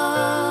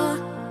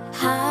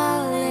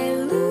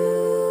 hallelujah."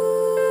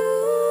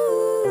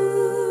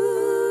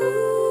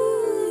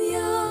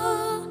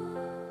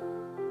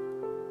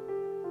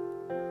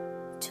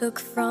 Took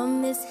from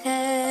his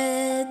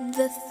head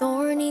the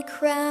thorny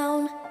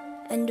crown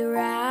and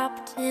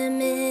wrapped him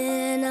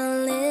in a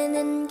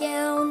linen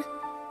gown,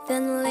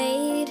 then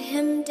laid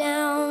him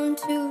down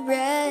to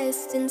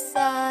rest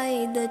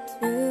inside the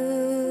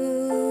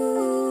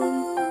tomb.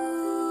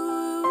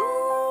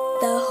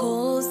 The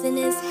holes in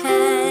his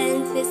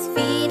hands, his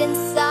feet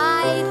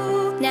inside.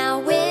 Now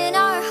in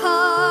our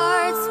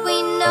hearts we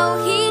know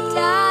he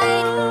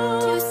died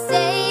to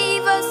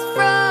save us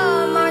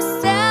from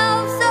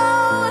ourselves.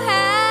 Oh,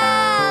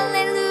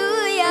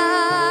 hallelujah,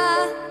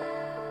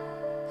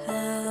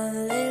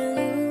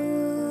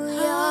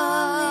 hallelujah,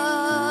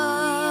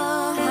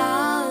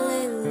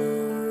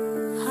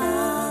 hallelujah,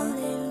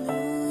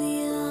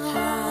 hallelujah,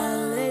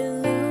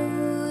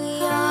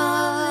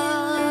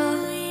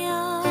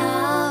 hallelujah,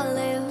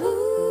 hallelujah.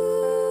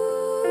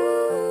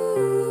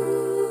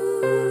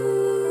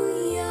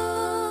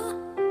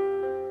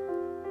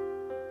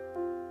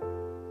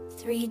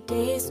 3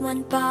 days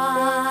went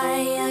by,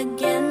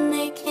 again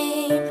they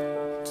came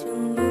to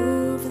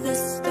move the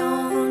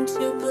stone,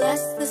 to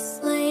bless the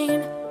slain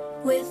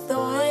with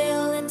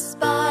oil and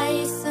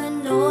spice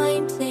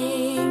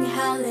anointing.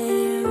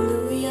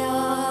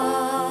 Hallelujah.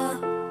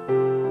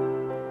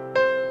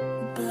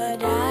 But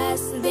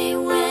as they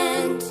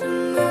went to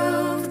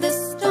move the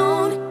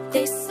stone,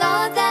 they saw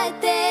that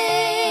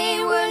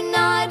they were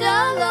not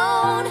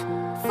alone,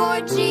 for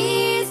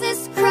Jesus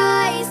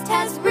Christ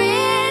has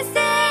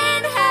risen.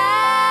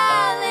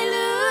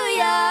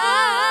 Hallelujah.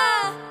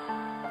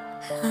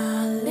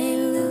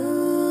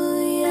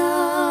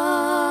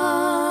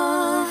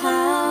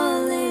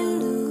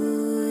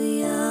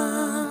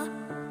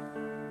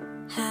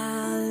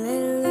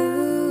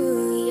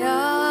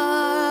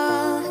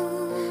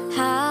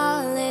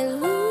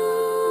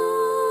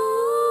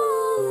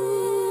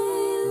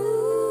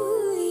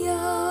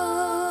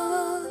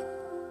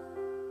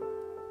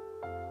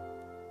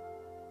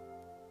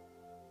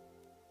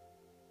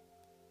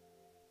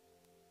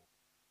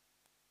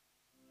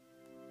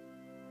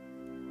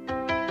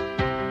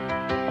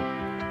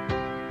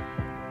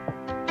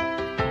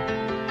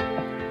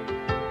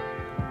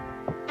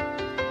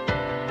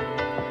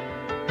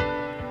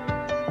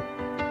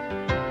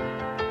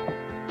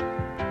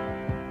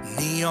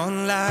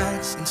 Neon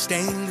lights and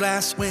stained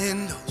glass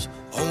windows,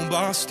 old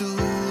bar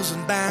stools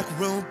and back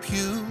row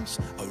pews.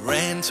 I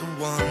ran to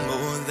one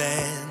more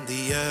than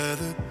the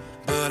other,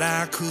 but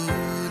I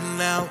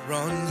couldn't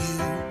outrun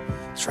you.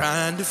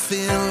 Trying to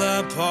fill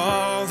up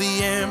all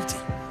the empty,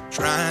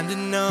 trying to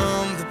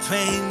numb the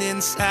pain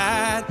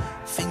inside,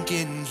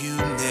 thinking you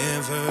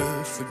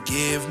never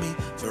forgive me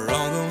for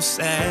all those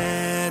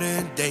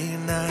Saturday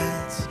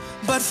nights.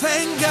 But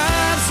thank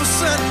God for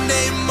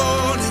Sunday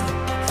morning,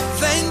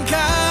 thank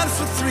God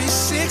for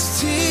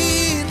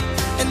 3:16,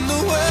 and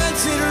the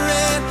words it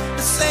read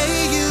that say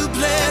you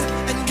bled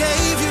and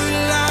gave your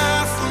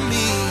life for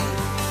me.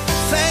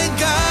 Thank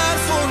God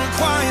for a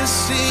choir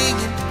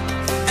singing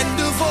and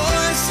a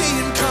voice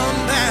saying come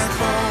back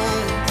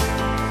home.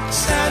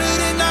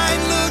 Saturday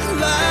night looked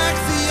like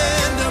the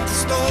end of the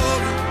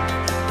story,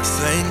 but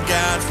thank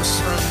God for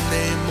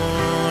Sunday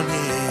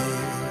morning.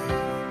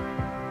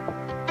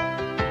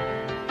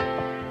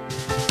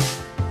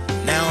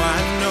 Now I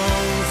know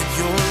that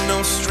you're no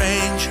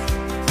stranger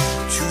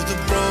to the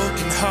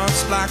broken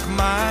hearts like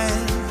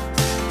mine.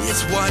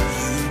 It's what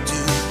you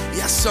do,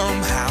 yeah,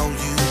 somehow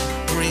you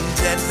bring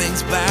dead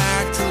things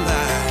back to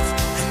life.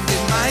 And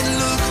it might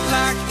look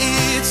like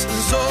it's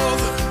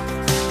over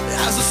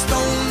as a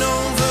stone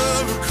over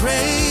a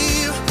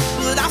grave,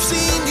 but I've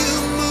seen you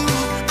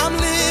move, I'm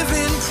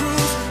living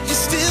proof you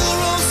still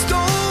roll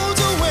stones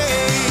away.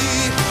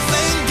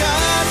 Thank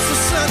God for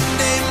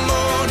Sunday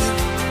morning,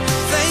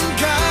 thank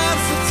God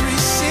for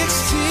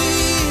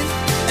 3:16,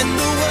 and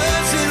the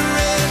words it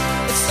read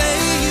that say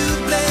you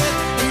bled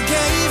and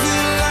gave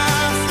your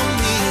life for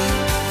me.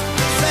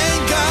 Thank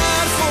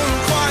God for a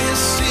choir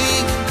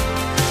singing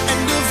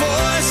and a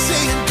voice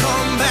saying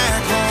come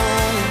back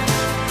home.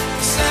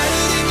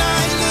 Saturday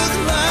night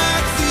looked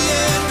like the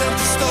end of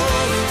the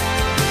story.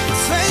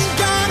 Thank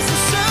God for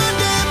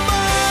Sunday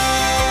morning.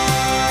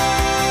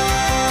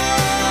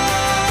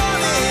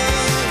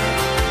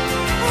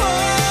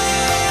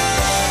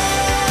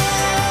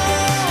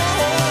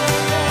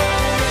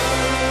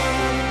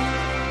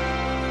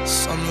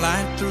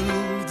 Sunlight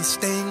through the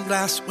stained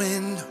glass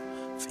window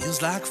feels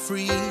like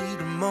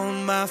freedom on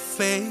my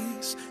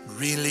face. It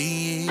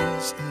really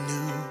is a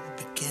new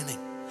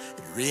beginning.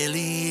 It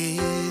really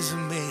is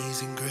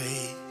amazing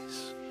grace.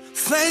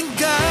 Thank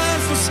God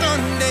for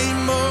Sunday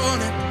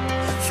morning,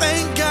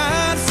 thank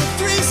God for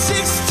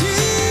 3:16,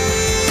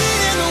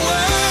 and the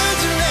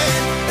words you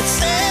read that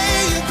say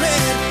you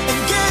bled and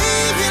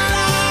gave your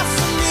life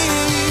for me.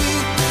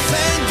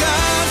 Thank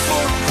God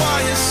for a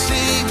choir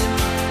singing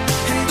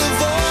and the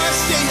voice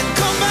saying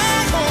come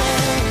back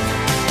home.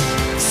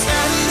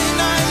 Saturday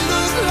night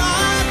looked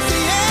like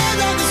the end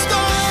of the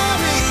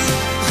story.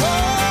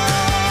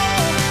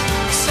 Oh,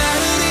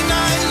 Saturday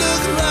night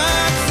looked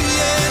like the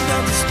end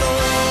of the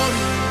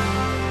story.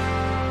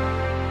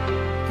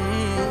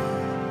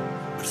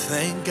 But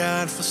thank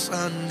God for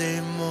Sunday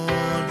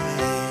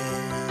morning.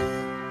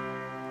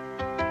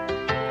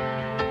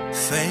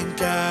 Thank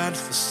God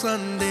for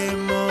Sunday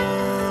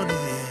morning.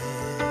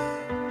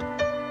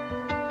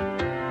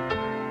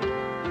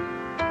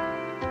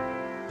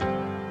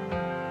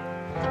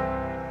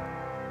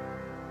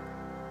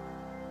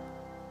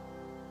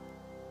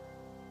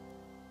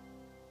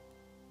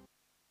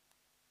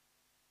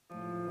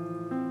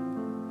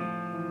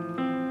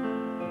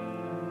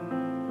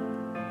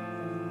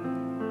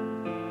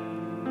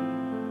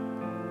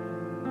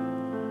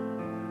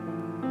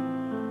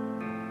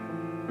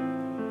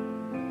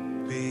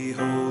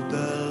 Behold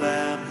the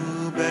Lamb who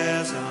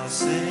bears our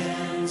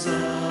sins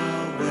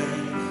away,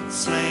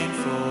 slain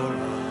for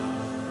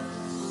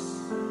us.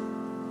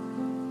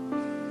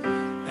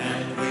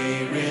 And we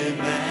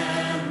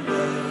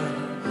remember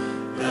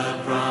the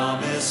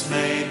promise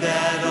made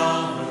that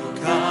all who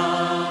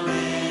come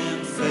in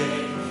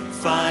faith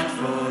find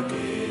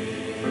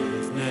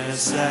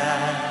forgiveness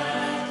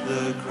at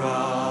the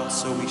cross.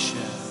 So we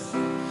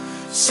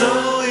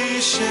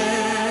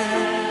share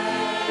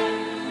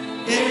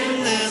in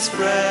this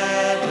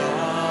bread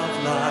of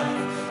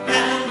life,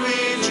 and we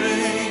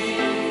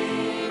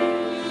drink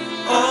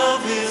of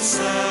his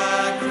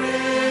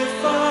sacrifice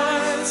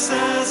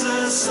as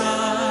a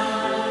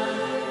sign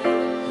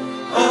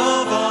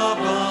of our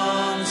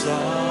bonds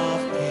of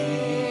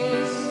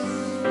peace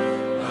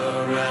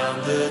around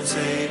the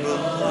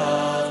table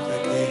of the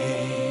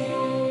King.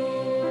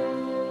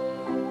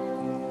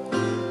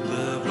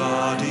 The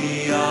body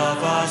of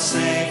our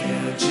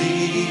Savior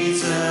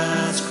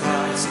Jesus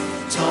Christ,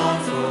 torn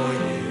for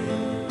you.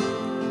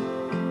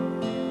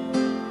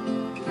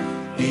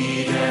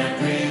 Eat and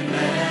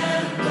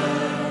remember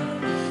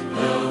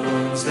the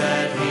wounds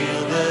that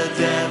heal, the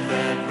death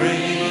that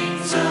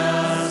brings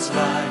us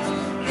life,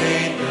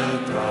 paid the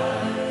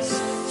price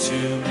to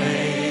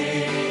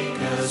make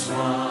us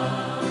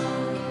one.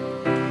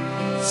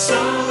 So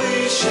we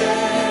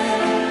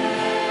share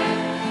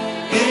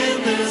in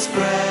this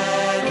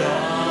bread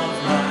of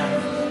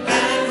life,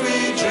 and we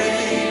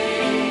drink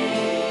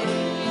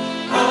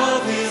of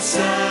his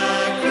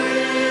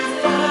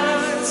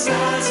sacrifice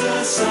as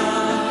a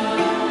sign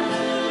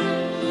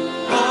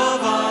of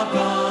our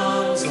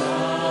bonds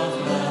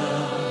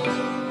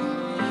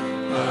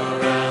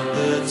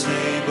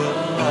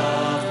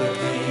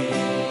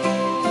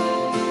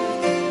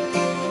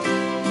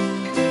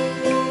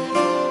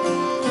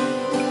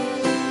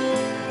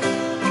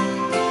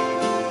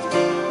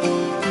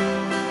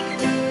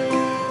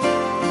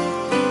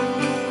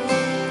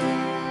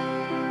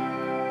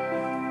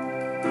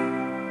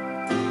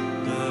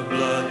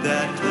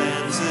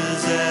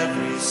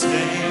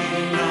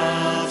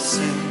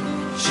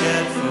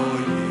shed for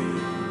you.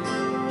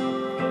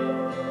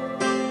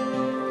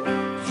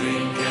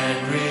 Drink and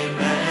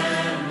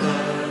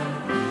remember,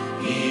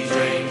 he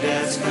drank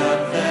death's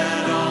cup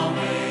that all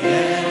may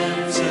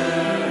enter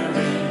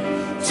in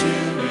to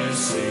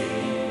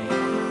receive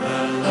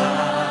the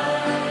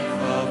life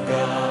of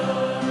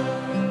God.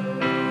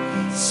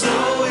 So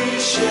we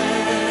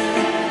share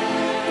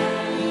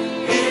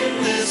in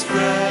this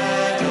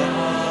bread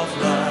of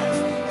life,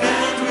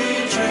 and we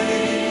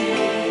drink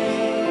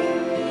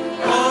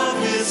of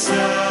his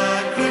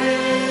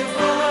sacrifice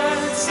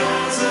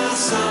as a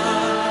sign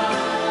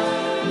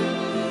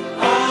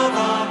of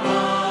our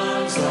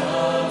bonds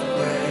of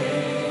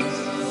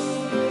grace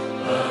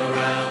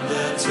around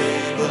the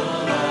table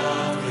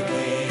of the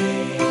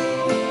King.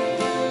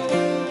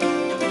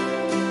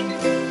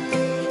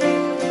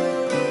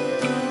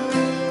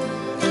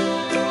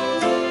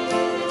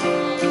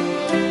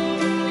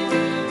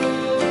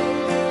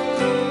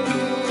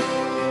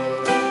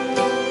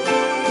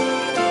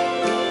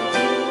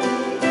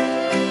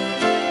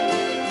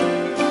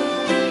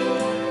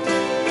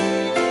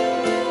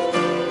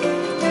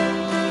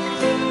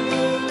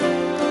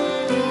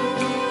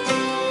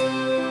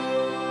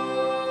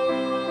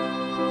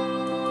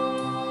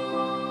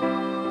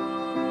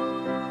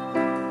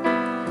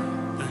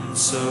 And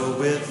so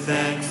with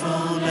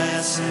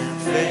thankfulness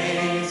and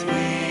faith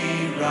we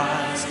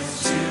rise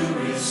to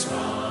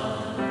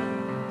respond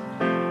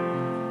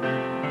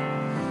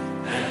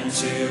and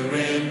to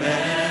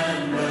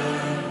remember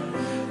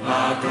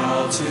our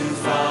call to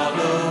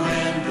follow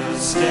in the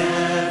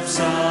steps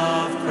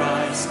of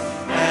Christ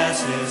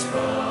as his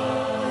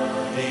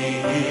body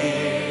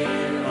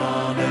here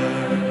on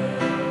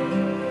earth.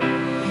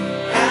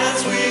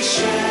 As we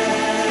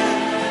share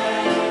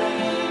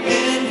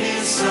in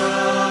his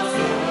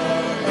suffering,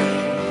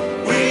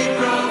 we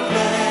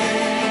proclaim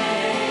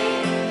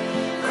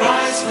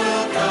Christ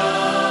will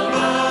come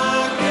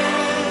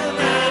again,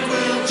 and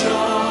we'll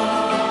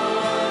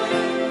join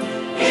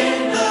in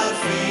the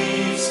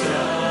feast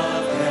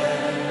of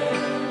heaven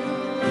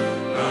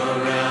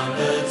around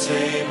the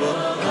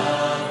table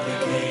of the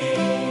King.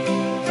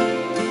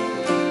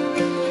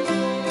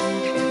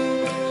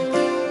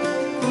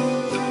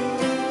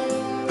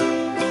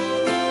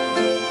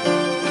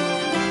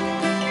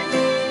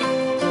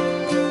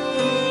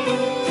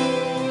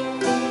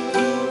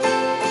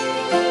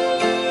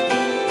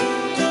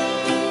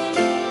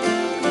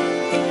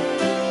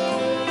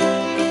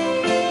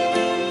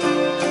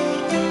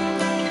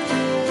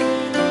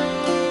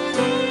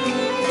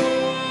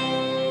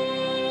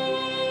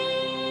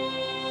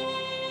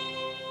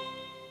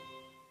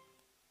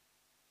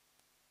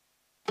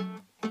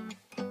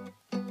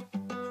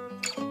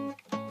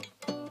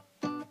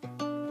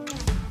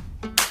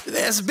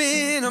 There's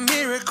been a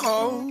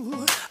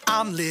miracle,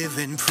 I'm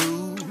living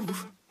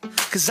proof.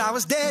 'Cause I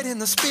was dead in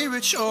the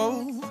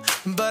spiritual,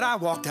 but I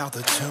walked out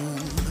the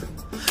tomb.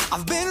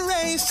 I've been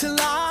raised to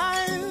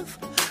life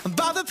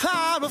by the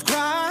power of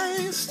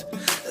Christ.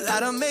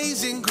 That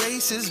amazing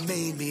grace has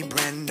made me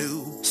brand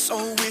new. So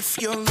if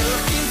you're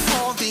looking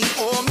for the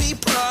only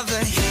brother,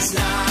 he's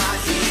not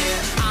here.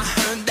 I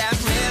heard that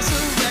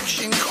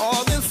resurrection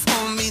calling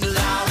for me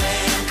loud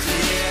and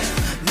clear.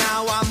 Now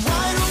I'm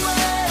wide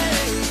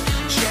awake,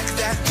 check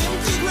that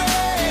empty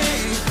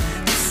grave.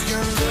 If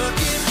you're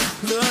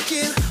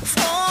looking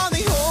for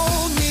the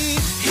old me,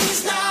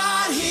 he's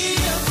not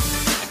here.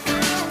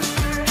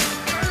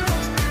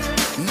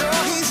 No,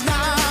 he's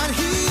not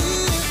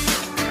here.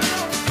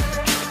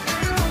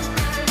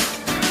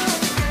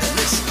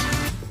 Listen,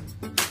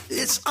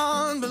 it's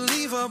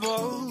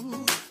unbelievable,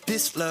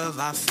 this love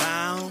I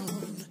found.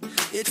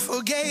 It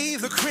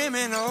forgave the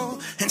criminal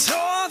and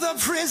tore the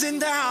prison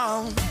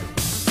down.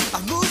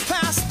 I've moved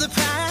past the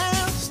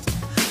past,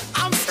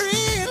 I'm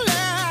free at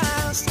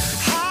last.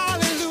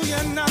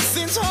 Hallelujah,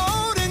 nothing's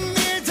holding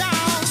me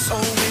down. So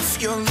if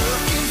you're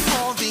looking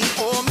for the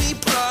only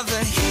brother,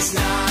 he's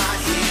not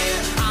here.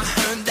 I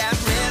heard that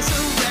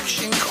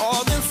resurrection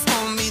calling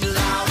for me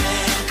loud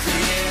and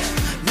clear.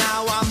 Now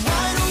I'm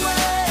wide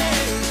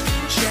awake,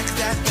 check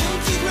that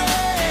empty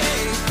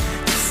grave.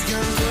 If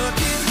you're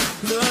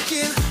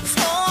looking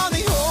for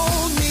the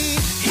old me,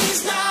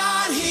 he's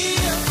not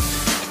here.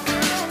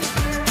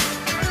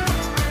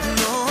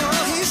 No,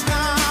 he's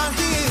not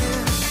here.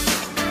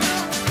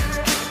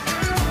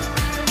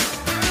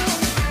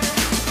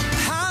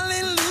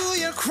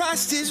 Hallelujah,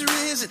 Christ is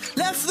risen,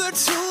 left the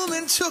tomb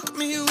and took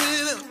me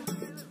with him.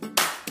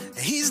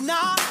 He's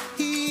not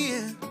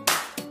here.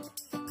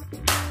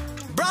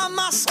 Brought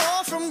my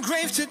soul from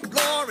grave to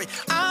glory.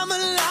 I'm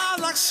alive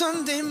like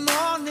Sunday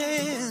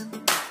morning.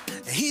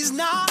 He's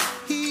not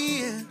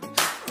here.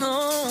 No.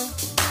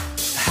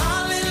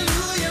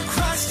 Hallelujah,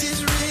 Christ is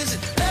risen,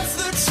 left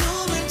the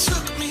tomb and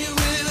took me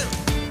with him.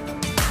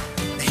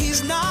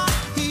 He's not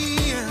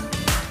here.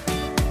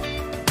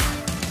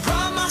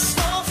 Brought my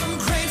soul from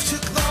grave to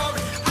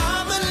glory.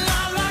 I'm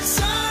alive like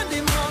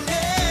Sunday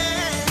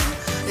morning.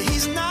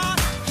 He's not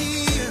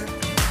here.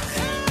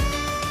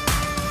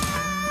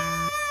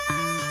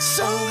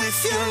 So if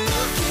you're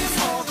looking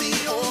for the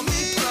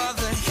only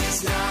brother, he's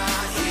not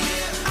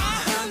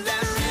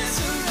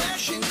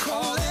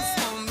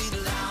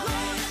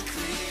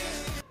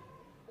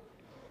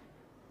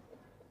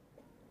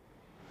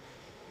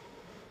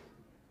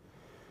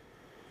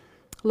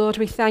Lord,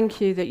 we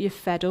thank you that you've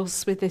fed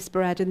us with this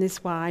bread and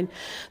this wine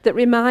that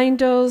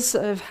remind us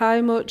of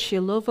how much you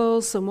love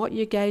us and what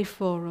you gave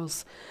for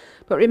us.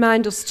 But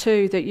remind us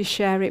too that you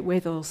share it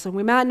with us. And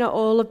we might not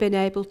all have been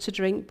able to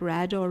drink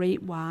bread or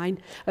eat wine,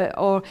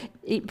 or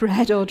eat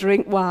bread or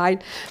drink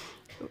wine,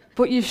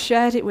 but you've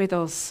shared it with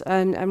us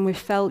and we've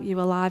felt you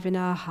alive in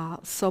our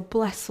hearts. So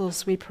bless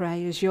us, we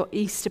pray, as your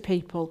Easter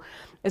people,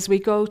 as we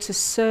go to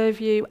serve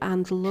you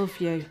and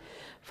love you.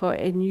 For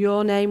in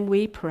your name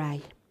we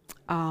pray.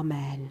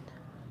 Amen.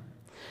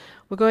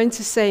 We're going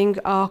to sing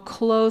our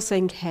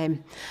closing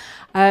hymn.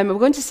 We're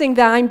going to sing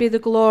Thine Be the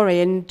Glory,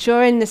 and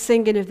during the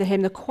singing of the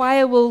hymn,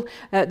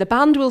 the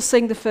band will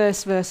sing the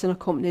first verse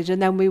unaccompanied,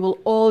 and then we will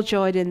all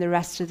join in the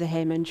rest of the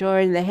hymn. And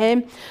during the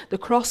hymn, the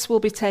cross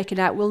will be taken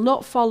out. We'll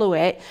not follow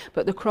it,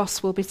 but the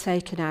cross will be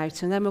taken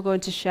out. And then we're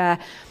going to share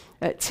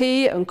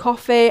tea and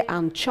coffee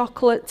and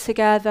chocolate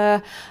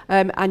together,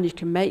 and you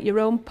can make your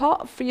own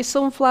pot for your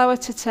sunflower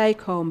to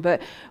take home.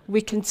 But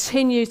we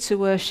continue to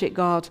worship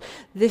God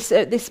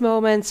at this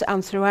moment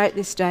and throughout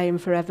this day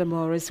and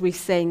forevermore as we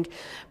sing,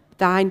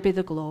 Thine be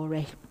the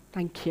glory.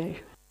 Thank you.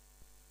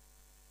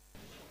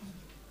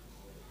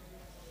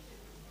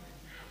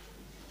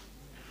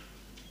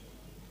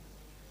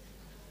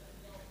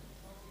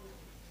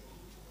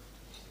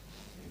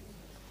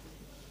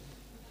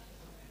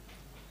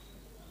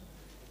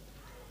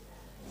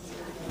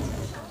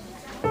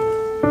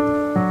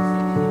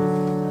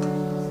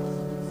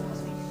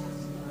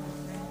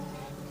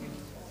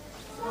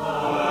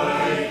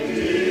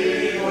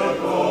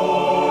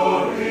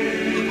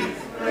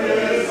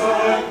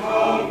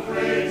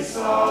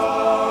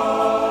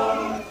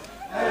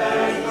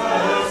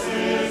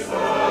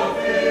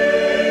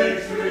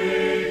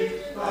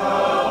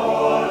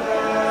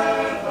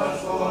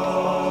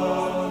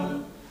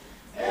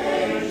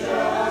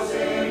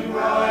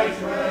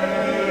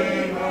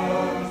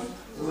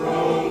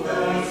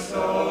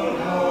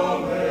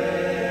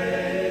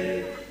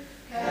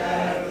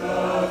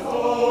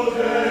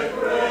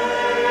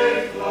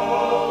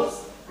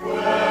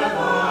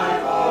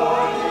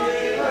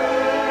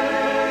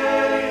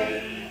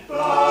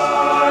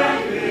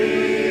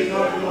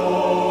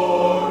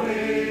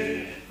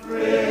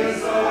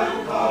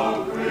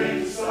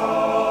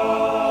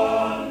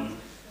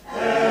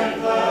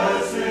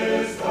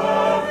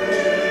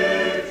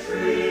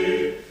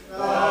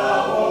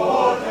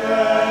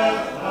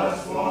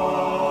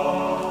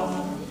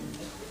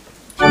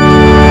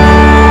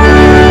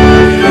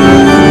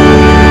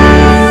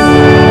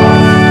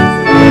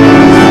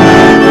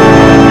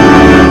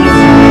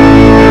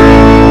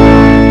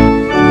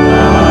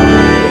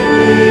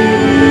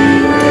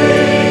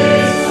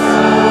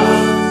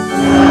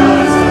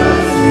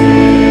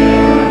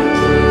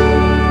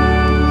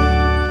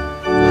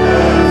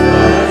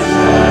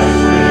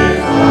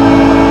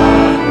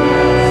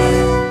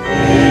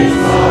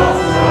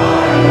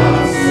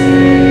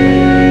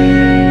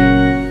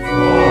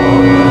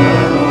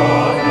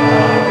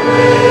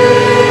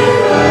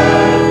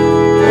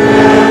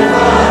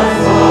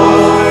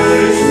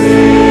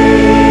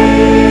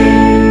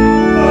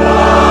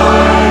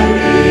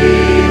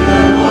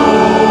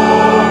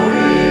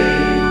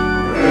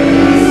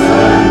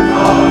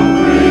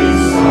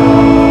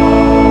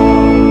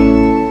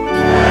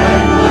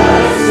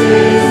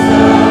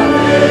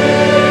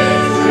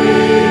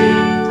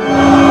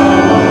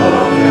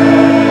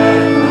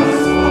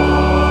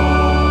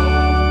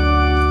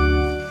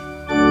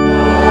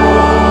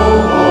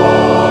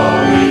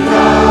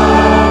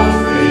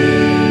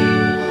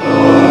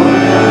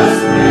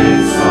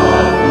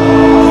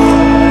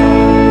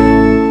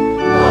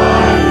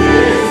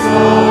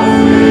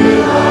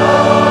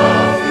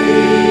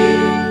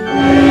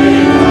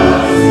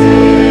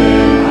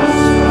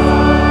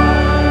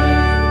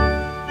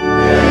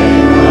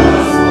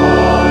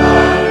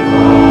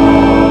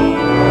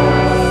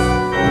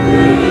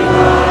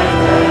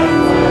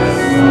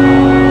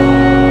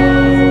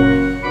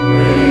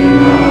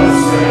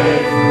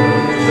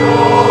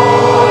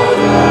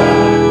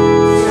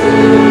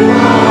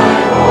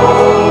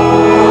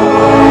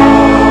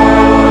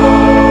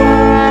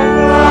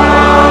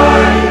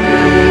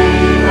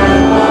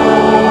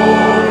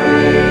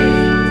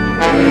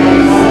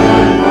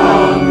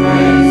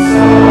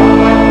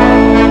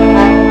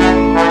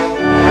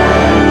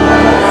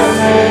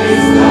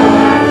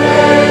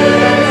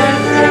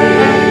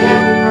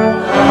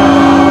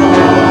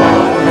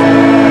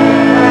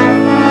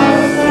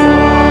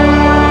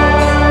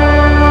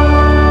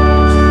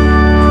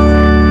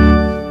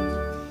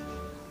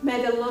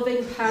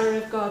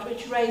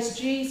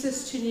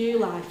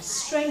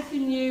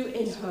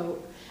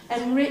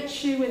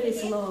 Enrich you with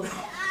his love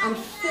and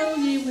fill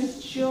you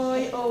with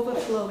joy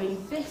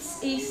overflowing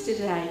this Easter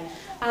day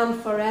and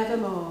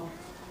forevermore.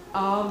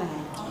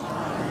 Amen.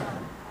 Amen.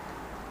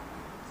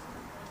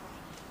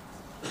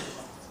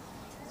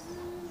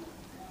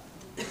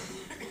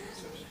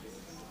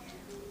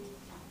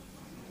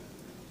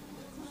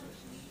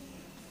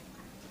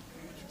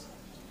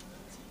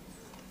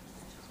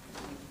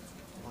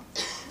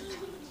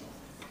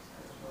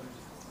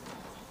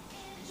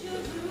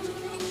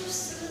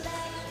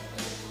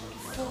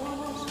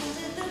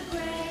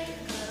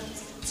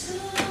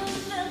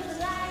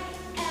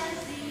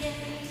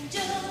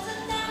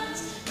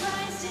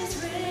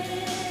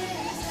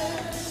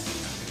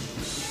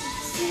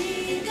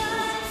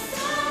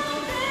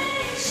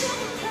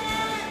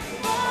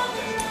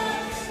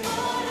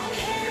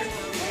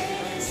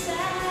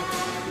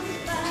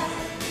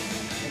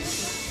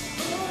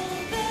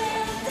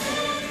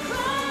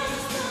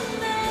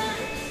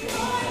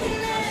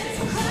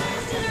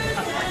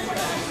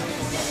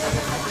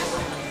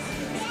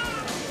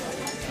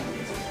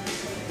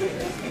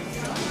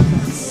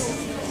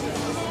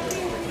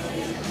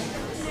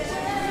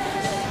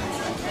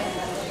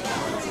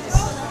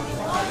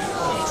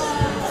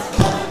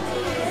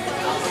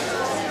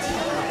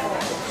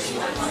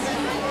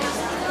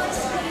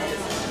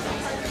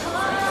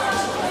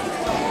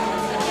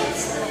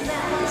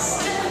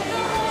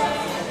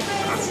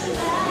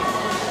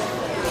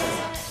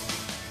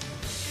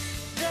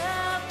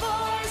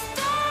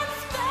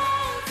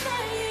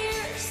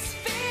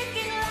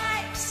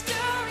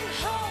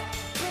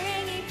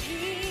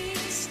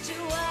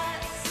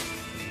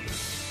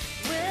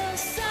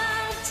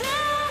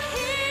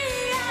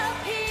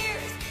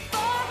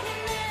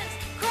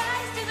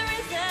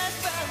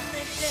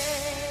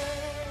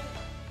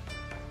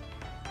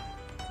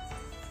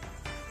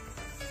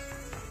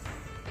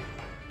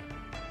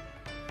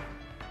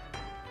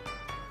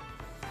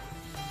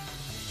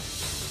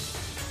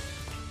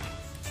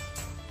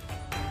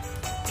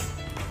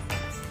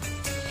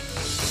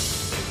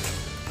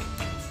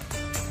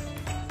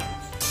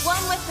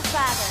 One with the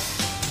Father.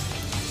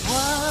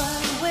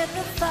 One with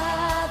the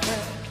Father.